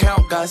America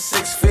account got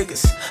 6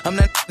 figures. I'm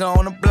that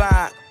on the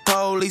block.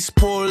 Police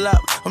pull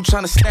up. I'm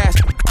tryna stash.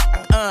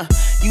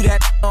 You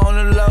that on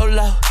the low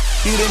low.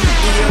 You the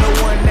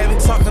one that be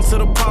talking to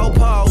the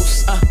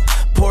po-pos.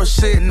 Poor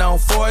shitting on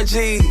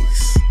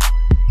 4Gs.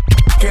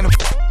 Can't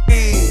afford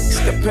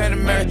these. The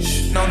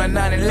Panamerican on a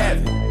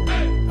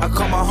 911. I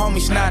call my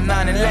homies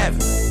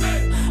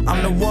 9911.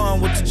 I'm the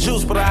one with the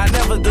juice, but I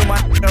never do my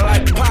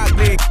like Pac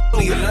did.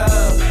 Do your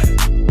love?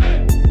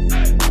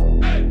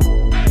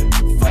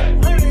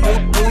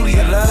 Do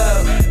your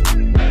love?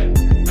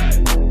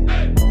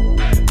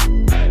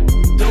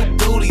 Do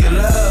your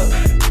love?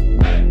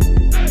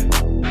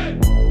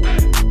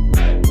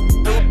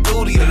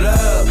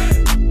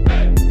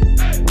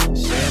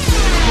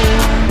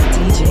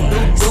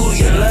 Do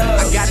your love?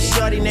 I got a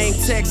shorty named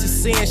Texas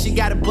Sin. She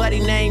got a buddy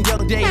named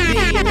Young JB.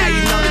 And now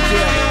you know the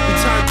deal. We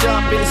turned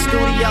up in the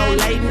studio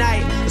late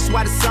night. That's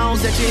why the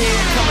songs that you hear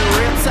coming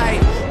real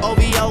tight.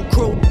 OVO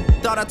crew,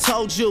 thought I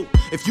told you.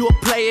 If you a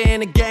player in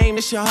the game,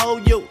 it should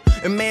hold you.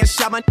 And man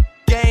shot my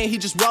game, he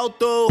just rolled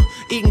through.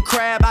 Eating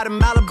crab out of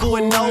Malibu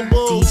and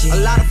Noble. A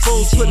lot of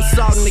fools putting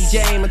salt in the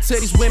game. Until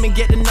these women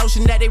get the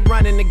notion that they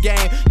running the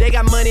game. They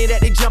got money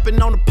that they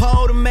jumping on the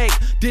pole to make.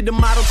 Did the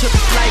model, took a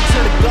flight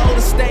to the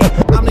Golden State.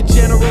 I'm the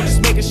general,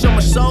 just making sure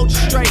my soldiers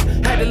straight.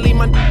 Had to leave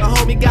my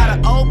homie, got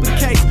an open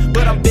case.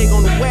 But I'm big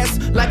on the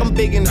west, like I'm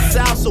big in the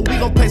south. So we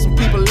gon' pay some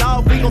people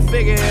off, we gon'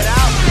 figure it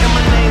out. And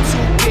my name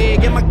too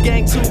big, and my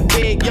gang too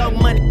big. Young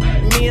Money,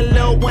 me and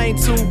Lil Wayne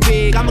too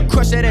big. I'ma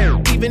crush that air,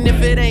 even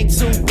if it ain't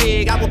too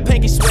big. I would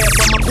pinky swear,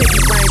 but my pinky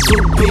ring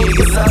too big.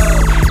 Do your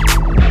love?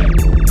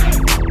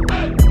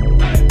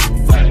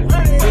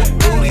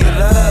 Do your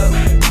love?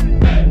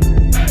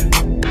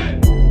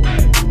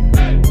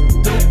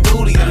 Do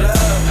your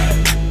love?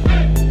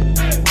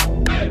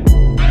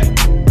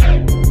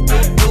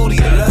 Do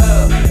your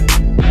love?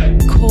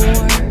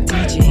 Core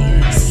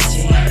DJs.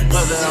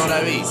 On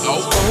that beat.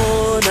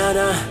 Oh,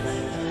 Nana,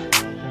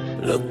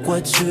 look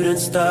what you done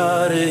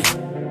started.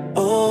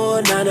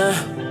 Oh, Nana,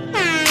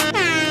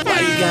 why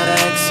you gotta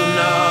act so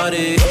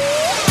naughty?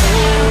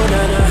 Oh,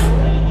 Nana,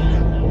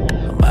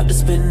 I'm about to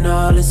spend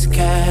all this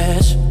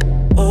cash.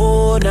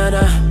 Oh,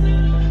 Nana,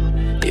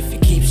 if you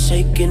keep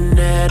shaking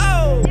that.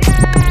 Oh,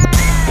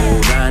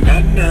 na na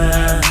na.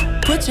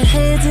 Put your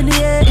hands in the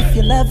air if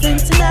you're loving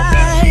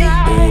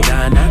tonight. Oh,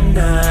 na na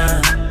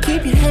na.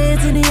 Keep your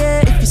hands in the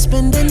air if you're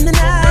spending the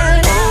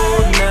night.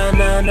 Oh, na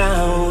na na.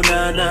 Oh,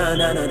 na na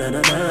na na na na.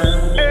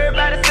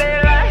 Everybody say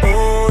it like.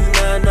 Oh,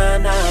 na na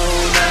na. Oh,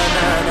 na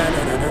na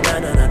na na na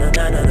na na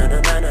na na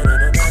na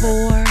na.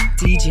 Core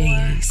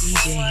DJs.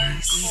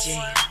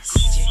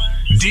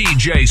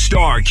 DJ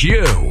Star Q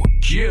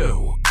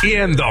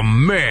in the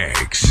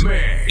mix.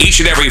 Each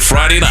and every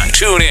Friday night,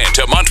 tune in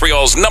to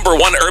Montreal's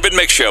 #1 urban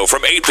mix show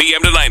from 8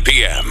 p.m. to 9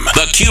 p.m.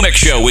 The Q Mix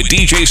Show with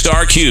DJ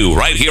Star Q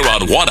right here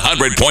on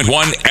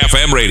 100.1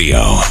 FM radio.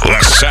 La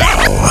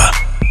Salle.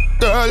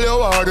 Girl, you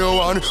are the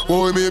one,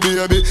 oh me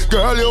baby.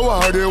 Girl, you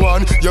are the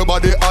one. Your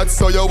body hot,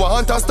 so you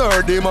want a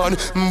sturdy man.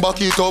 Back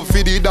it up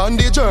for the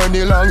dandy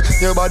journey long.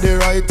 Your body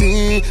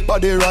righting,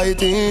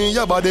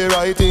 your body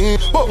righting.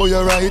 Oh,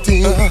 you're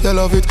righting. You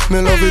love it,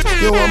 me love it.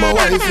 You want my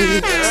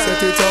wifey.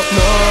 Set it up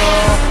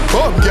now.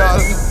 Come,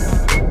 girl.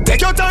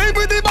 Take your time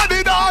with the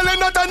body, darling.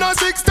 Not on a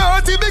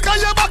 6:30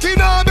 because you're back in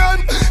a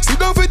bend. Sit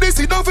down for this,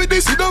 sit down for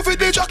this, sit down for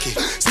the jockey.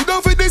 Sit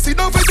down for this, sit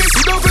down for this,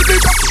 sit down for the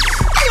jockey.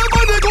 Your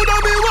body good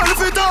and me well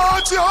fit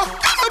touch you.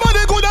 Your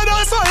body good and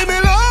that's why me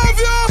love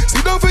you.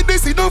 Sit down for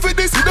this, sit down for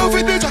this, sit down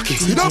for the jockey.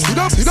 Sit down, sit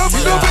down, sit down,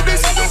 sit down for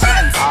this.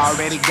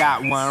 Already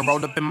got one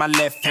rolled up in my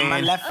left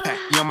hand.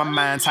 You on my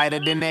mind tighter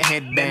than the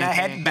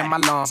headband. Then my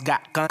lungs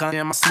got gun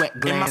in my sweat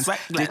glands.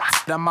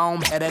 I'm on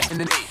better than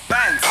the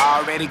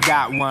already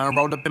got one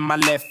rolled up in my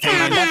left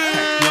hand. You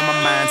on my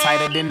mind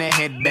tighter than the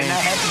headband.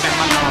 Then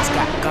my lungs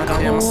got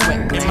gun in my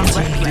sweat glands.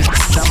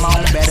 I'm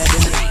on better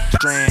than the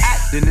strand,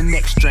 then the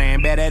next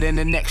strand, better than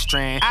the next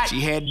strand.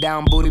 She head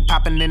down, booty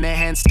popping in the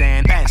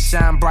handstand. I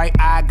shine bright,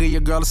 I give your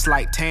girl a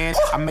slight tan.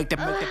 I make that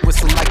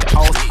whistle like the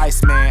old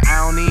Iceman. I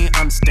don't even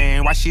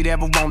understand why she'd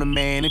ever want a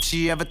man. If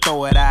she ever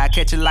throw it, I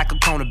catch it like a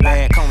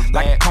cornerback.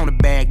 Like a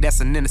cornerback, that's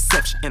an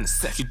interception.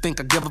 You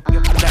think I give a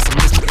that's a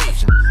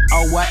misconception.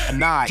 Oh what a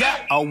night,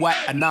 oh what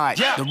a night.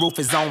 The roof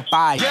is on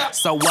fire,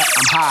 so what?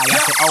 I'm high. I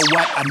said, oh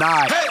what a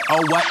night,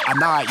 oh what a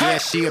night. Yeah,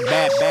 she a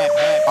bad.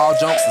 All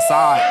jokes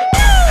aside.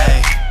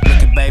 Hey,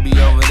 look at baby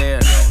over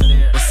there.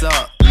 What's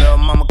up, little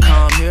mama?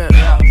 Come here.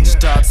 She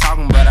started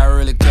talking, but I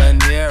really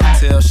couldn't hear her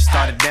till she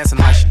started dancing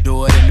like she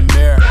do it in the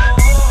mirror.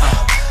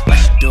 Like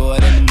she do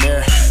it in the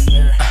mirror.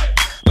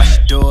 Like she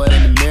do it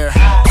in the mirror. She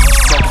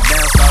broke it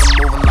down, started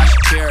moving like she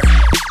cared.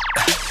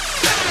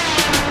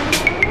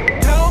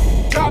 Don't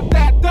drop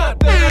that thud.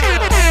 Don't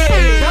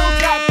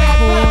drop that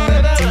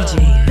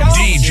thud.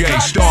 DJ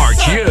Star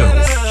Q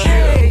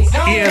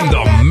in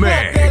the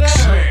mix.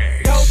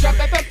 Don't drop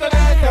that thud.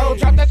 Don't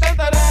drop that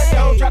thud.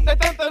 Don't drop that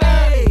thud.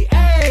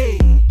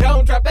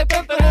 Don't drop that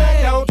thud.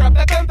 Don't drop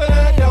that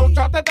thud. Don't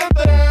drop that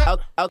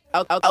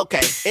thud.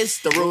 Okay, it's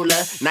the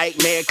ruler,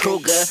 Nightmare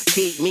Kruger.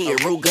 Keep me a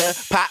Ruger,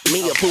 pop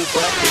me a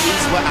pooper. The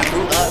East where I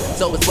grew up,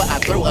 so it's what I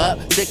threw up.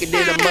 Sicker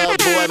than a mug,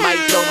 boy, might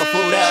throw my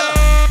food up.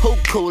 Who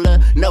cooler?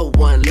 No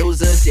one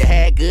losers. You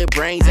had good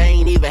brains, I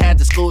ain't even had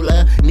to school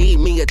her. Need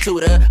me a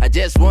tutor, I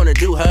just wanna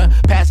do her.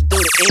 Pass it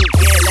through the ink,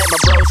 yeah, let my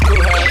bro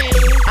screw her.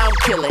 I'm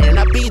killing and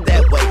I be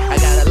that way. I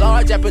got a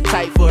large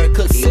appetite for a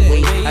cookie and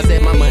wing. I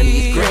said my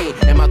money is green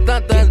and my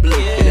thunder's blue.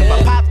 And if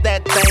I pop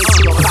that thing,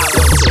 she gon' pop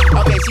it too.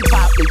 Okay, she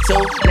popped me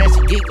too, now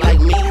she geek like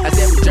me. I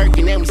said we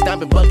jerking and we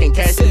stomping, bucking,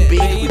 catch the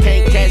beat. We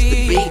can't catch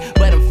the beat,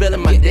 but I'm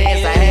feeling my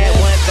dance. I had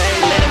one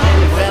thing, let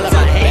it fell in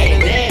my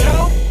hand. Damn.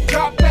 Don't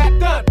drop that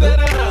thud.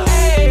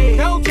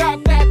 Don't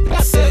drop that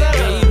thud.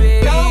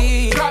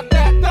 Don't drop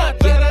that thud.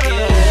 Don't drop that thud.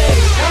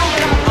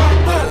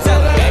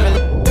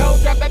 Don't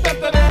drop that thud. Don't drop that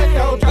thud.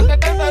 Don't drop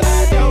that thud.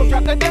 Don't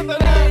drop that thud.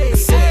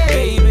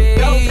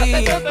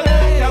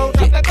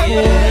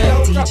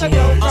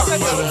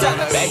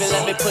 Baby,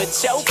 let me put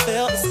your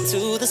feelings to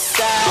the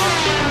side.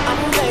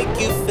 I'ma make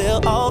you feel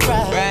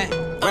alright.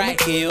 I'ma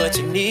give you what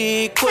you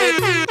need quick.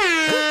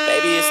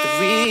 Baby, it's the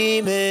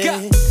remix.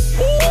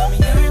 Mommy,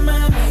 you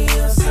remind me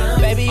of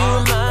something. Baby, you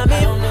remind me. I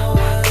don't know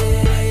what it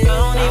is. I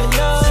don't even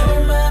know. You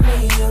remind me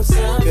of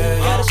something. Girl,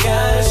 you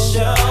gotta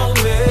show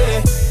me.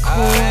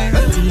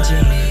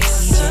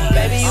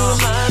 Baby, you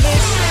remind me.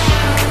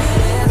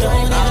 Don't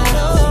even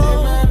know.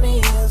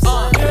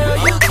 Girl,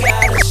 you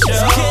gotta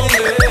show me.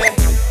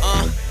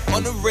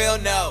 On the real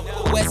note,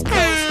 West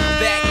Coast,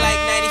 back like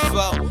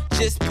 94.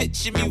 Just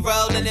picture me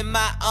rolling in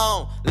my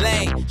own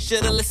lane.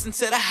 Should've listened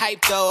to the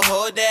hype though,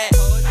 hold that.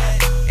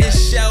 And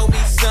show me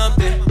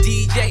something.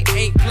 DJ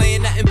ain't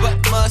playing nothing but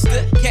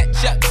mustard.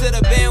 Catch up to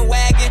the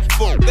bandwagon.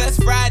 For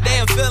Best Friday,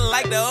 I'm feeling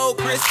like the old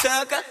Chris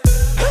Tucker.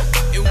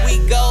 And we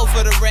go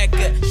for the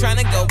record.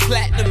 Tryna go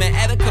platinum and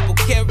add a couple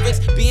carats.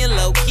 Being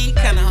low key,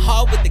 kinda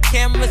hard with the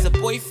cameras. A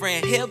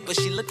boyfriend here, but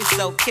she looking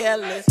so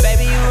careless.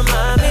 Baby, you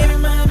remind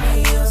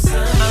me of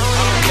something. I don't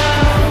even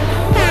know.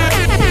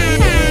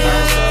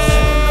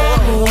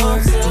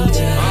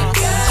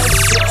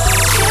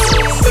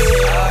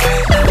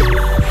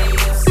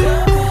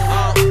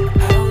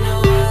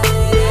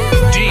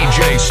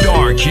 DJ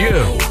Star Q in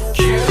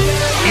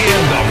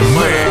the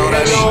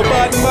mix. Hello,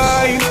 bad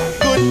mind.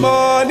 Good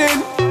morning.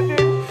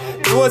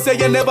 You say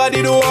you never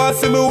did want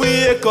see me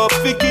wake up,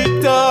 fi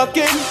keep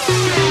talking.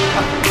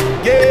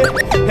 Yeah,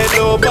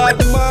 hello, bad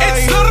mind.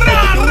 It's the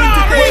Ra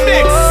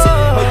remix.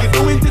 How you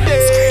doing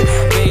today?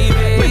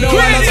 We know I'm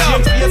not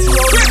ashamed to be a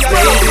slow.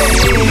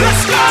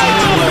 Let's go.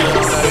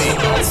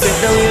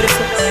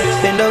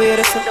 Bend over here,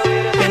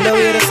 bend over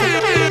here,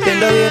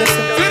 bend over here.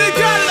 For the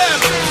girl them.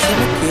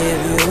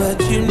 Give you what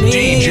you need.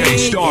 DJ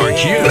Star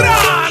Q.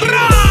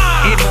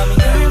 Mommy,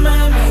 you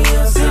remind me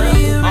of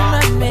something. You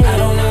remind me. I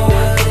don't know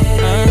what it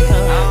is.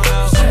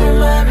 You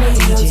remind me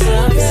of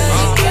something.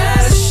 You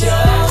gotta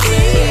show me.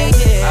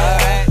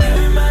 Alright. You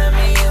remind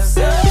me of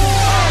something.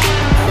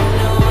 I don't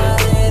know what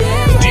it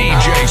is.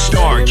 DJ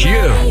Star Q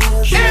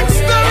It's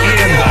the in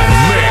the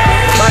mix.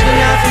 Nobody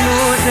nothing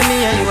know, say me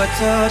and you a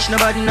touch.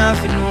 Nobody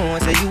nothing know,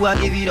 say you a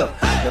give it up.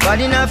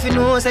 Nobody nothing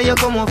know, say you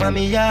come over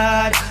me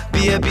yard.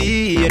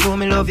 Baby, you know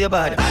me love your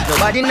body.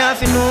 Nobody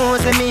nothing know,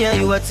 say me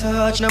and you a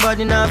touch.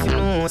 Nobody nothing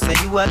know, say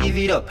you a give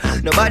it up.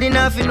 Nobody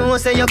nothing know,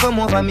 say you come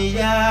over me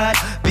yard.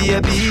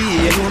 Baby,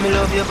 you know me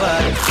love your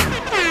body.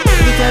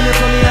 Every time you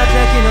come here, act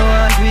like you know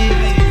what we.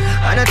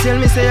 And I tell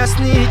me say you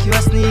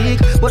a sneak.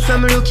 But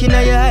from looking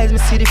at your eyes, me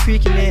see the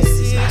freakiness.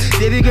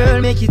 Baby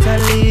girl, make it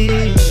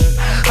unleash.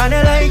 And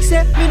I like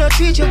say me no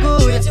treat you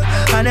good.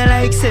 And I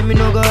like say me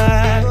no go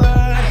hard.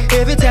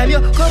 Every time you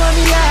come on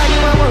me yard, you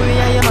a worry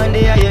and your man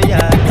dey at your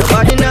yard.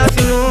 Nobody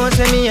nothing know,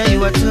 say me and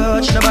you a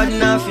touch. Nobody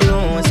nothing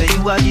know, say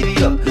you a give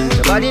it up.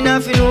 Nobody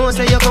nothing know,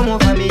 say you come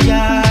over me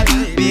yard.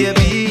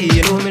 Baby,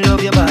 you know me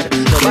love your body.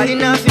 Nobody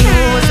nothing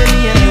know, say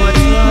me and you a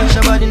touch.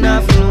 Nobody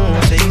nothing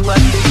know, say you a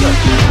give it up.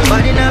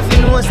 Nobody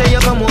nothing know, say you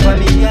come over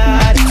me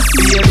yard.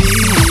 Baby,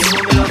 you know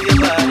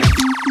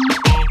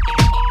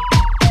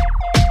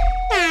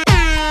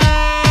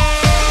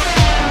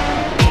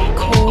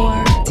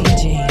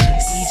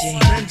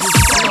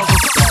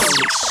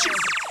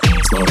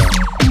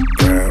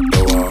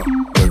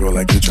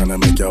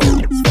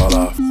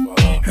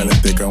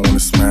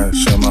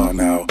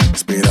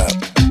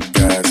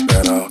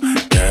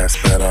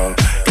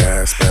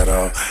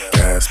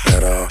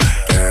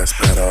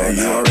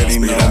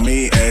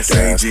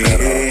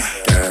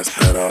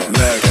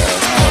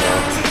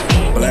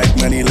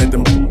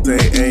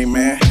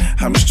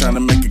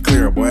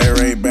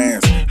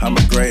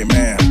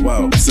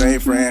say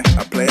friend.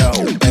 I play a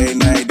whole day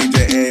night,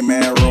 DJ A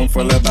man, room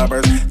full of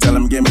boppers. Tell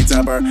him give me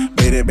topper,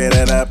 beat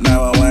it up.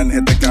 Now I want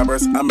hit the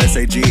coppers. I'm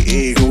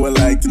S-A-G-E, who would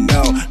like to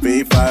know?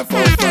 V54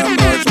 from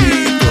North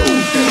Mean Crew.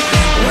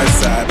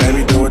 West side,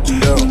 baby, do what you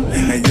do.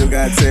 And you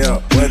gotta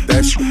tell what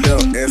that shit do.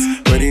 It's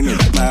pretty new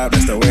vibe,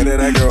 that's the way that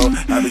I grow.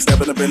 I be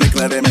stepping up in the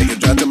club, they make it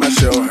drop to my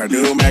show. Her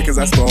do mad cause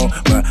I spoil,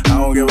 but I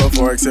don't give a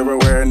fork.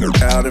 Silverware and the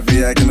out if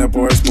he acting a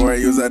poor sport.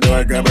 Use that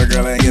door, grab a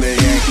girl and get a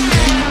Yankee.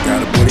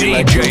 Got a booty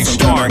like DJ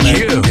Star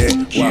Q.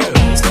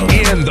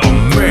 In the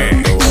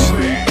mix.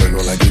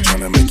 Wiggle like you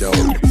tryna make your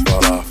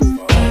fall off.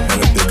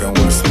 And if they gon'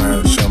 wanna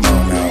smash, come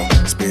on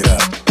now. Speed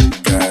up,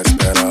 gas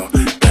pedal,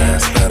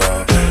 gas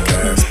pedal,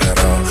 gas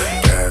pedal,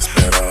 gas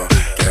pedal,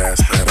 gas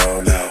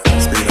pedal now.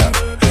 Speed up,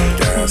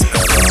 gas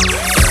pedal,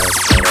 gas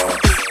pedal,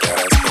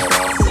 gas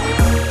pedal.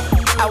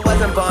 I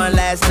wasn't born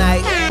last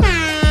night.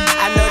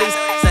 I know these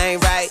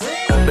ain't right.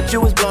 But you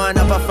was blowing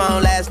up her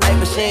phone last night.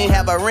 But she ain't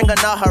have a ring or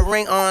not her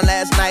ring on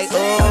last night.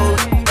 Ooh,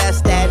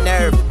 that's that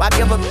nerve. Why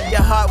give up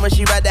your heart when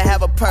she rather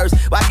have a purse?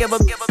 Why give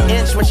up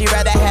inch when she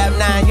rather have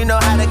 9? You know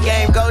how the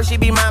game goes. She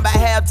be mine by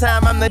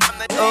halftime. I'm the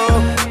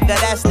ooh,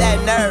 that's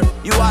that nerve.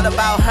 You all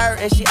about her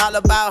and she all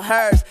about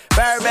hers.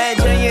 Birdman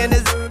Jr. and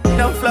his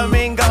no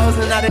flamingos.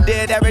 And I done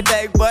did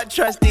everything but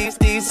trust these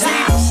seats.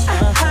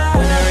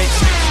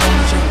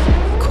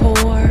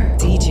 Core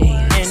DJ.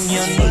 And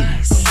you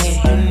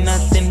can't do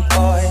nothing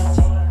for it.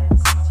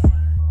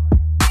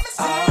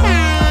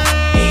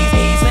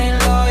 These ain't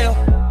loyal.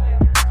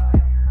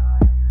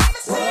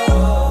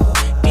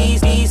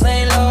 These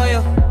ain't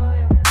loyal.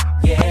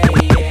 Yeah.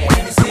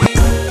 Let me see.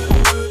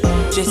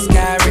 Just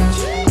got rich.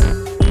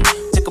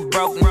 Took a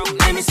broke.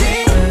 Let me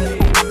see.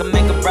 I can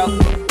make a broke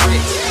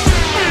rich.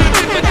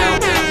 But I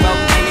don't think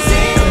broke. Let me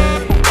see.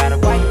 Got a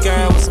white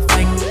girl with some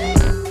flake.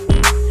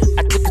 I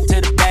took her to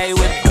the bay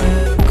with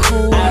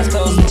Cool eyes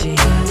closed. DJ.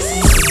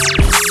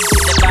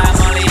 If I'm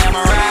only I'm a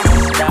rock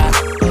star.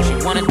 She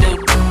wanna do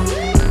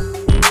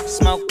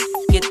smoke,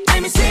 get let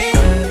me see.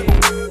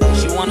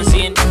 She wanna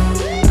see it.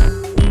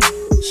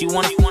 She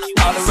wanna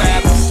all the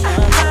rappers.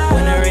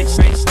 When I rich,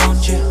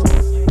 don't you?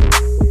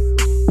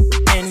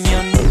 And you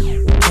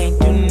can't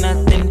do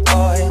nothing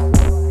for it.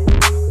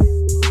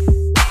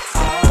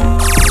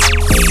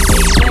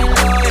 These ain't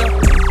loyal.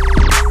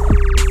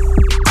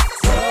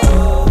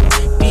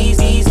 These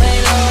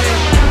ain't loyal.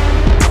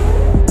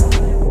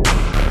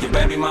 Your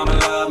baby mama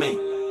love me.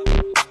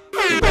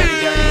 Your baby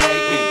daddy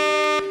hate me.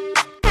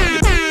 You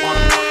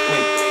wanna fuck me.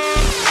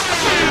 I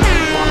said you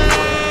wanna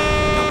fuck me.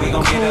 And we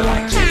gon' get it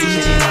like chitty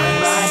bang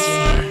bang.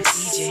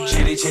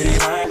 Chitty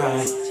bang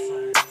bang.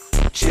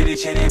 Chitty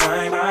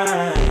bang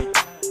bang.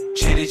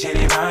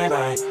 Chitty bang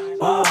bang.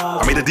 Whoa.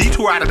 I made a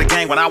detour out of the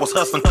gang when I was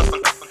hustling.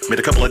 Made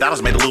a couple of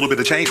dollars, made a little bit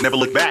of change, never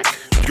looked back.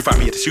 You can find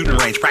me at the shooting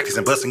range,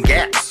 practicing busting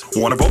gaps.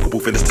 On a vocal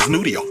booth in the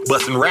studio,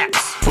 busting raps.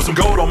 With some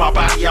gold on my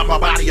body, out my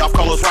body, off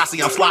Carlos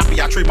Rossi, I'm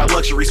sloppy. I treat my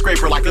luxury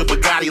scraper like a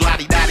Bugatti,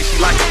 lottie daddy. She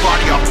like to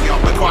party off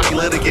the party,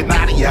 let her get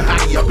naughty. Yeah,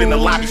 hottie up in the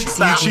lobby, she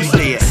stopped me. She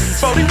said,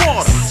 Phony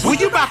water, where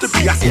you about to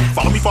be? I said,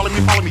 follow me,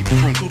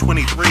 room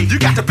 223. You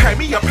got to pay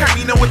me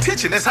no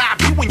attention. That's how I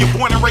be when you're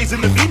born and raised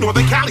in the V,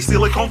 Northern Cali,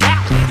 Silicon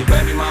Valley. Your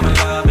baby mama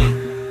love me.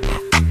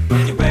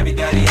 Your baby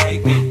daddy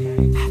hate me.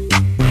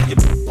 You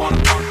wanna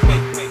fuck me.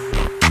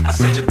 I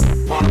said you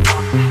wanna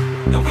fuck me.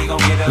 Then we gon'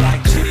 get it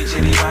like chitty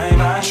bang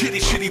bang. Chitty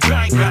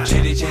bang bang.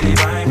 Chitty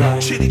bang bang.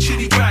 Chitty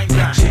bang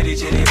bang. Chitty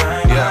bang bang. Chitty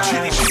bang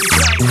bang.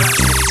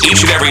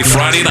 Each and every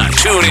Friday night,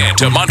 tune in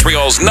to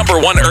Montreal's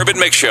 #1 urban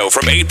mix show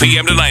from 8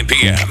 p.m. to 9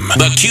 p.m.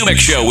 The Q Mix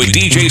Show with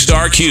DJ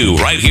Star Q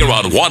right here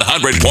on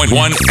 100.1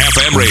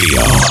 FM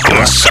radio.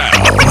 The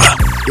sound.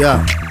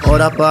 Yeah, how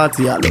that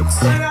party a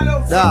looks.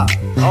 Yeah,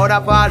 how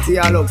that party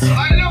a looks.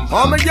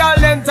 How my girl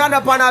them turn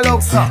up and a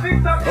looks. Oh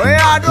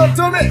yeah, do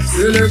to me.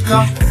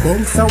 Selector,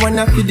 bounce when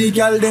I feed the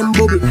girl them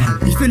bubble.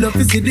 If you love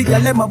to see the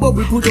girl them a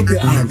bubble, put up your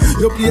hand.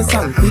 You play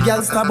song, the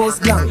girl star boss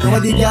blank.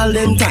 Over the girl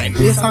them time,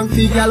 play song,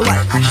 the girl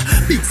white.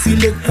 Big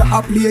selector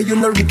a play, you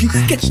no rookie.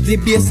 Catch the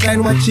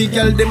bassline, watch the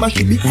girl them a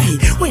should be. Hey,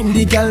 when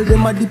the girl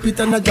them a dip it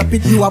and a drop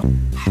it, you up.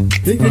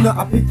 If you not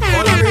happy,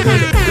 all of me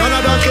ready.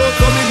 Canada show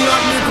coming,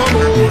 glad me come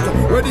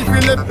out. Ready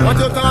for lip, what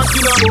you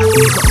talking about?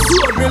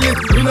 Road me lit,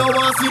 me no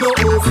want see no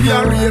off. We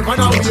are rave and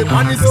a wait,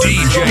 and it's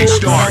DJ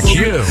Star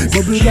Q.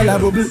 Bubble gala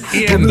bubble,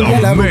 In the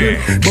mix.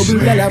 bubble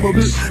gala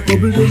bubble,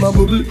 bubble do my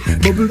bubble,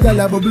 bubble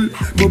gala bubble,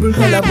 bubble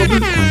gala bubble,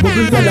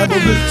 bubble gala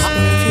bubble.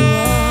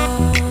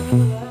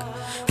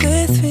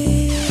 With me,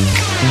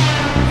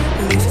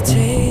 if you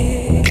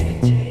take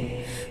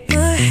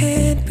my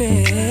hand,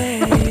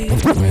 babe,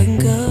 and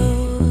go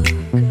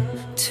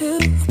to a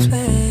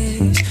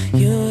place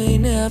you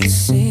ain't never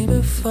seen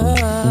before.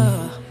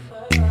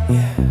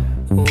 Yeah.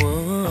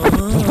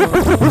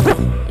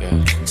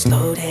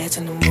 Slow dance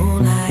in the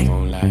moonlight.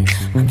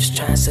 I'm just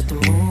trying to set the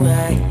mood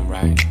right.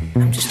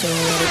 I'm just doing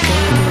what I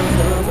do it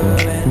over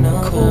and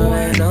over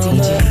and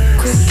over.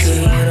 Quickly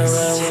run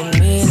with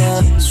me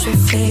now.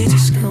 Swiftly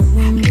just come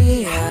with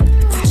me out.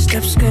 The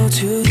footsteps go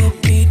to the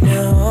beat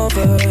now,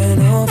 over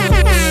and over.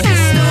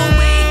 Just the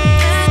way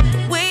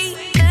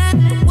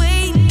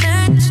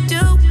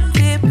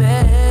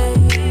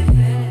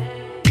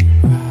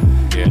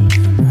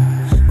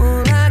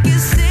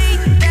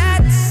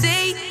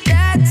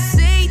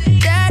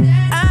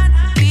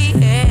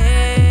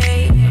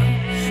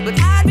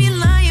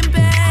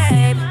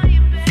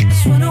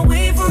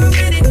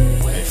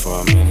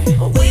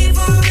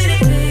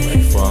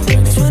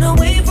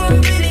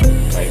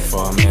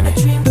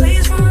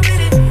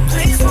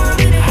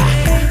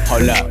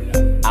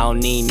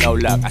no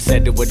luck. I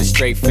said it with a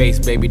straight face,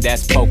 baby,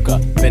 that's poker.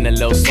 Been a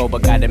little sober,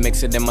 gotta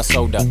mix it in my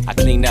soda. I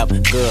clean up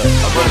good,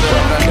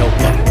 dope.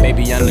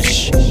 Baby, I'm the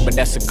but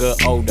that's a good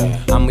odor.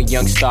 I'm a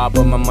young star,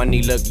 but my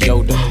money look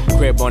Yoda.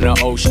 Crib on the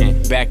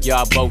ocean,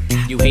 backyard boat.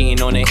 You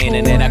hating on the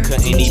internet, I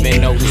couldn't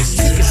even notice.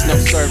 It's no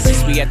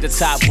service, we at the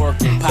top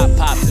working.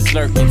 Pops is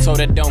lurking, so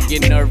that don't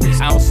get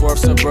nervous. Ounce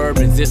worth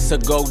Suburbans, it's a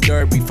gold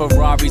derby.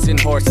 Ferraris and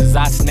horses,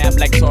 I snap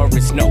like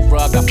Taurus. No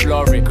rug, I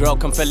floor it. Girl,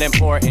 come feel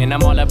important.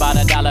 I'm all about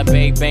 $1,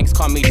 babe. Banks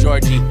call me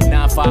Georgie.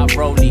 9-5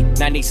 Rollie,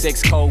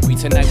 96 Kobe.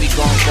 Tonight we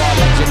gon' ball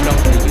like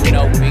Ginobili, you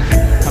know me.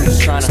 I'm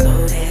just tryna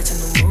slow dance in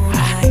the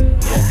moonlight.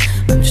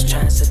 I'm just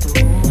tryna set the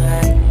mood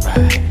right.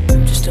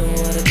 I'm just doing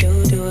what I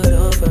do it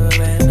over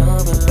and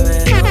over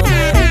and over.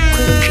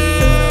 Quickly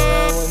wanna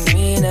run with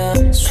me now.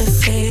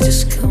 Swiftly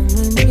just come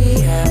with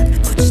me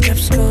out.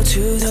 Footsteps go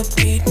to the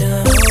beat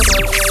now.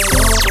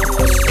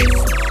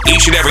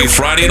 Each and every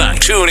Friday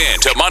night, tune in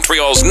to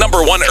Montreal's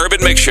 #1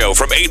 urban mix show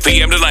from 8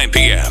 p.m. to 9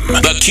 p.m.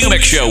 The Q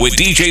Mix Show with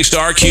DJ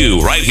Star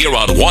Q, right here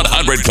on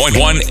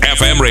 100.1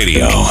 FM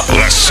radio.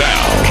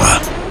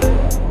 LaSalle.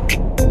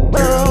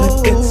 Girl,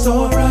 if it's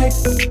alright,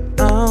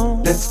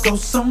 let's go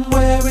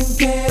somewhere and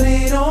get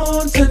it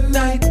on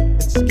tonight.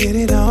 Let's get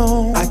it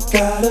on. I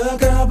got a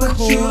girl, but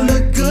you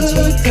look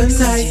good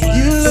tonight.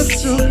 You look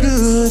so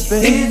good,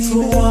 baby. It's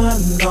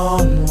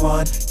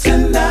one-on-one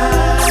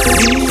tonight.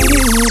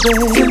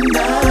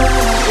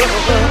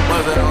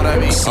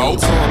 So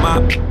two of my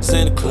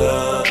in the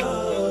club,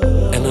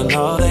 and I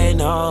know they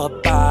know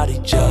about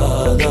each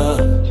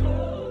other.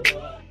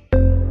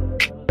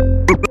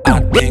 I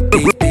think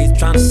these beats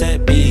tryna set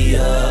me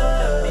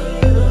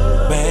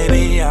up.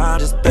 Baby, I'm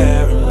just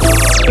paranoid.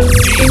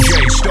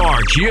 DJ Star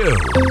Q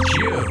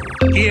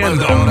in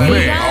the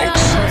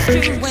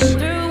mix. You went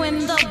through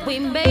and though we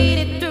made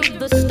it through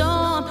the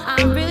storm,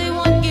 I really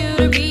want you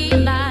to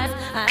realize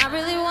I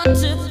really want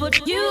to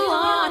put you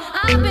on.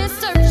 I've been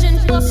searching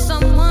for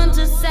someone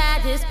to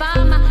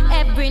satisfy my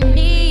every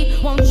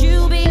need. Won't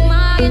you be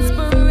my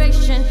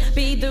inspiration?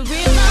 Be the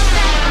real love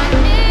that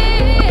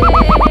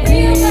I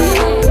need.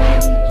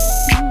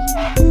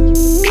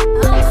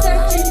 I'm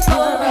searching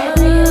for a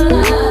real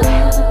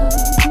love,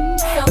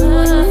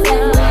 someone to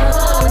set my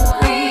heart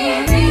free.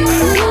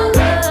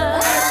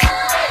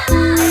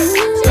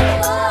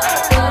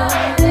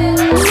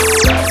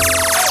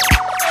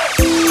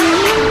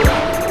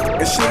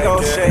 And she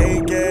gon'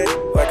 shake it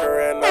like a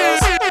red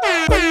nose,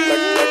 like a red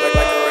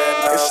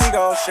nose. And she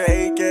gon'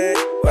 shake it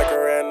like a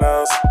red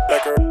nose,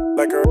 like a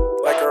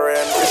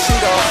red nose. And she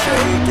gon'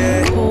 shake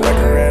it like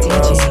a red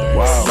nose,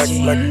 wow, like a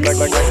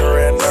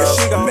red nose. And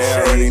she gon'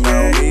 shake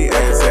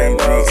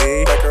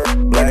it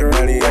like a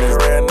red nose, like a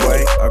red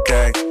nose.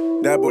 Okay.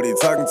 That booty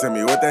talking to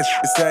me, what that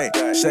shit say?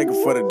 Shaking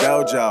for the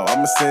dojo,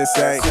 I'm a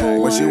sensei.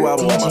 When she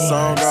wobble on my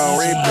song on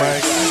replay,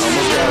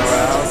 almost got her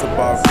a house up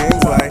off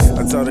Kingsway.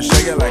 I told her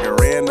shake it like a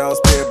red nose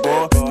pit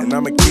bull, and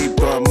I'ma keep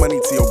throwing money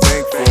to your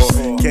bank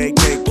full. Cake,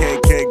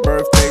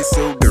 birthday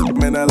suit.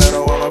 Man, I let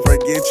her wanna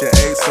forget your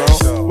A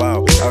song.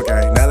 Wow,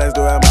 okay, now let's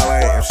do it my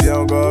way. If she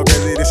don't go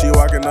crazy, then she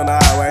walking on the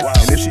highway.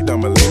 And if she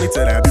don't believe me,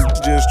 tell that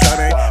bitch just try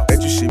me.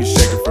 Bet you she be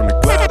shaking from the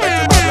club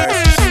back to my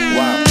place.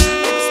 Wow.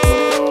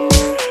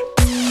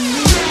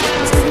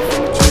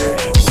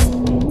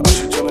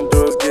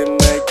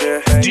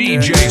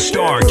 DJ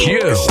Star Q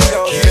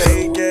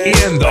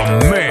in the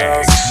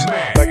mix.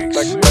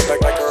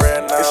 Like a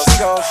red nose. And she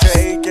gon'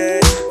 shake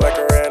it like a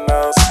red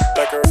nose,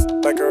 like a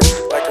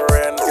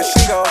red nose. And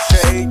she gon'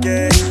 shake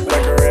it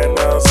like a red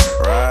nose,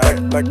 right?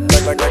 Like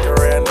a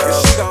red nose. And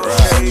she gon'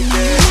 shake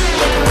it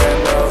like a red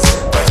nose,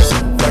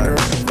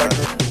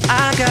 I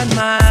got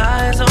my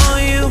eyes on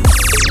you.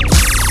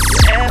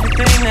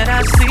 Everything that I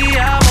see, I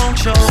want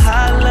your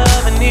high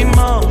love and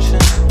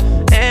emotion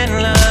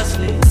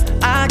endlessly.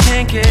 I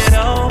can't get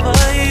over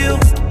you.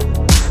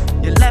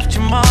 You left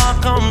your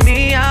mark on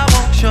me. I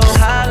want your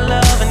high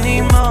love and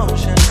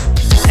emotion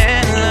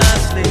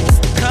endlessly.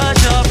 'Cause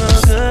you're a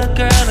good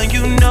girl and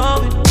you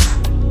know it.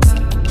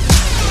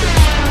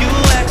 You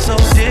act so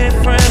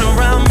different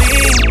around me.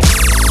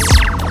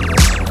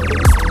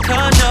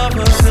 'Cause you're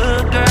a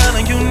good girl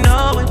and you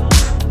know it.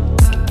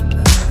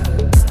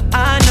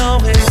 I know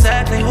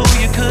exactly who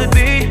you could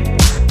be.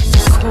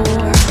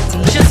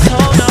 Just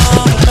hold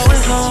on, we're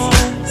going home.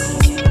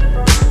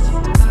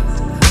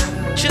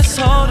 Just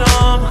hold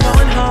on, we're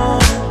going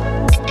home.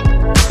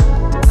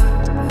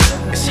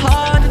 It's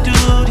hard to do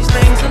these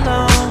things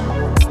alone.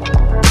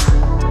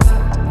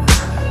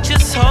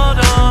 Just hold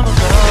on, we're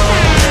going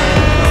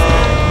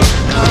home.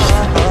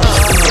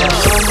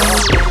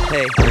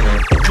 Hey,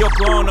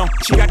 Yoko Ono,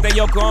 she got that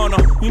Yoko Ono.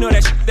 You know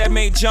that shit that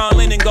made John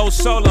Lennon go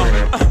solo.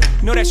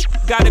 Know that shit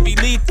gotta be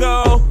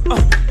lethal.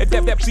 If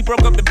that Pepsi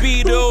broke up the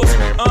Beatles.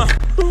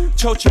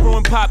 Chochi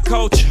ruined pop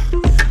culture.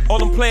 All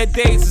them player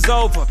days is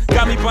over.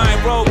 Got me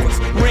buying Rovers,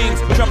 rings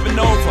jumping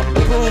over,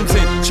 brooms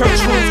in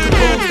church rooms,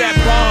 kabooms. That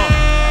bomb,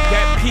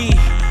 that P.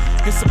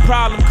 It's a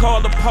problem,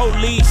 call the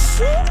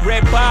police.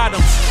 Red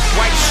bottoms,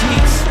 white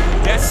sheets.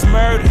 That's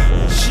murder.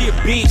 She a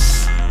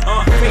beast.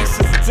 Faces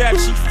of death,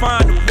 she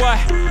find a what?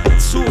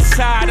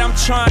 suicide, I'm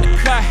trying to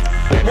cut.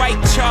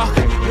 White chalk,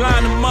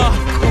 line them up,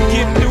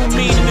 give new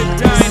meaning to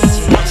dying.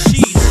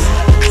 Jeez.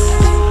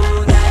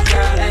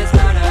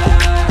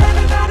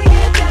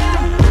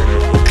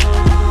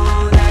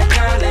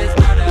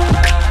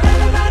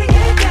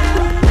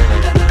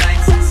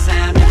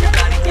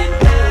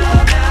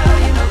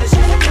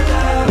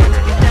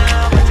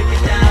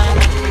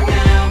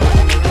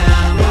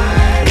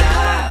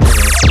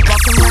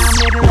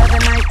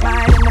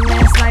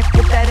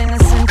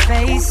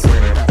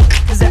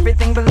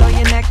 Everything below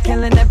your neck,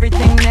 killing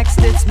everything next,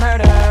 it's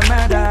murder,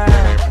 murder.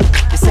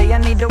 You say I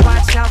need to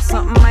watch out,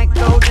 something might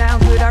go down.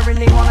 Could I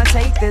really wanna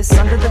take this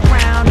under the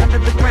ground,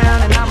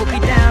 and I will be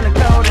down to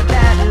go to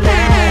that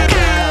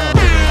level.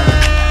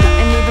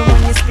 And even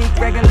when you speak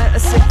regular, a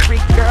sick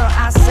freak, girl,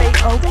 I say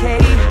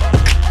okay.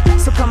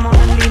 So come on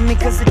and leave me,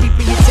 cause the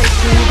deeper you take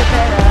me, the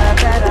better,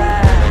 better.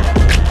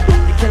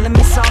 You're killing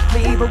me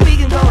softly, but we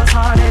can go as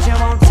hard as you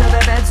want till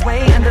the bed's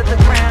way under the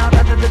ground,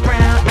 I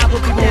will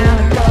be down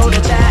to go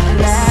to that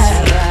level.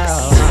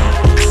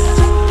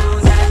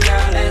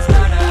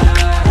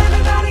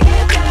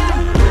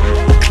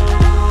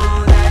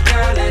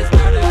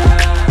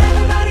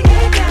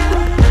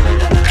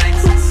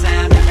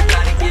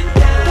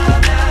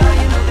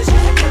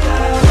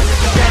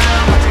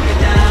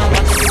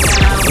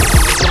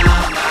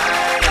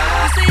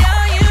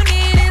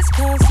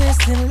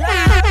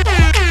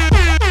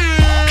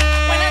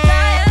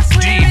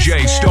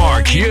 DJ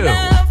Star Q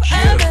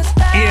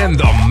in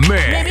the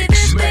mix.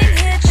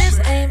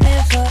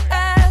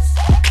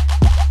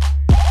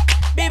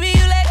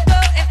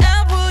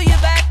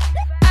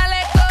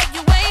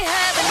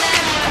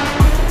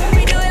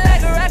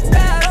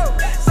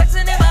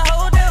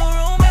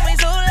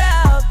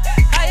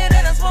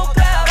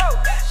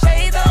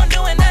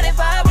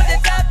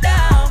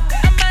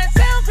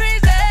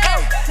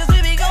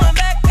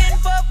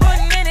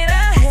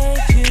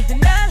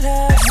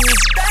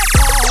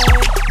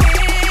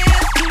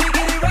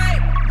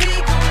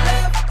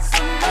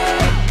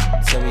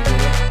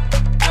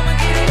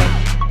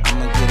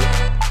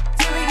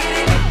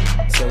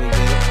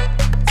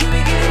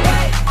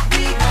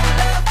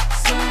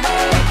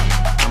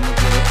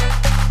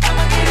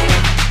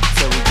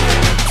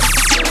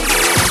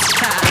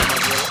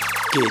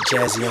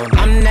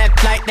 I'm that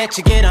flight that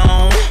you get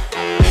on,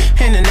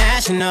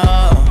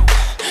 international.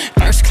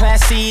 First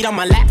class seat on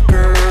my lap,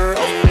 girl,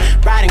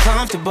 riding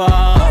comfortable.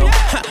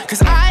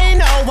 Cause I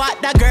know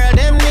what that girl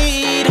them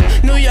need.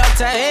 New York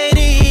to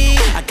Haiti,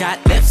 I got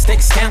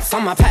lipstick stamps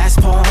on my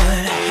passport.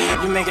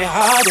 You make it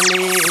hard to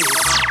leave.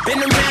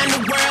 Been around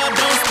the world,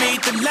 don't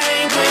speak the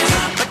language,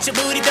 but your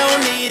booty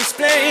don't need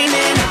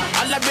explaining.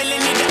 All I really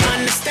need to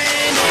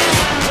understand is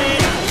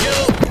when you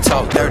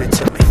talk dirty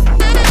to me.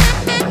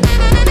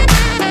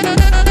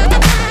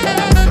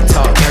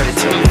 Talk dirty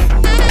to me.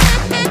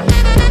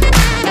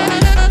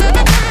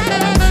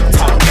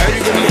 Talk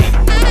dirty to me.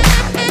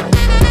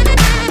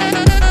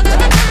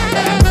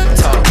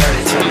 Talk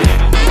dirty to me.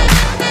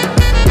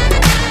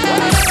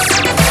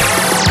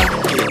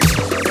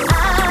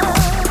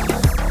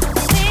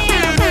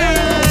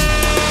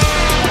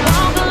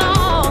 Walk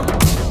along,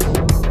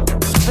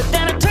 but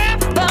then I trip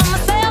by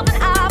myself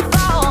and I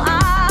fall.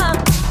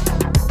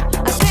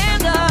 I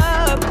stand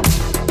up,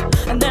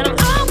 and then I'm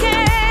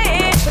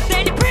okay. But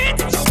then you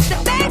pretend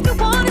that makes me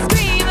wanna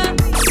scream.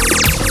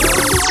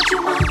 Do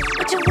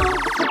what you want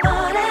with my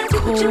body. Do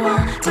what you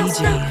want, don't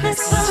stop this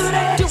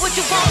party. Do what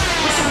you want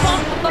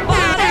with my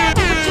body.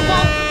 Do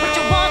what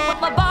you want with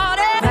my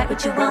body. Write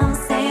what you want,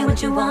 say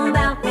what you want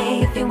about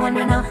me. If you're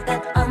wondering off that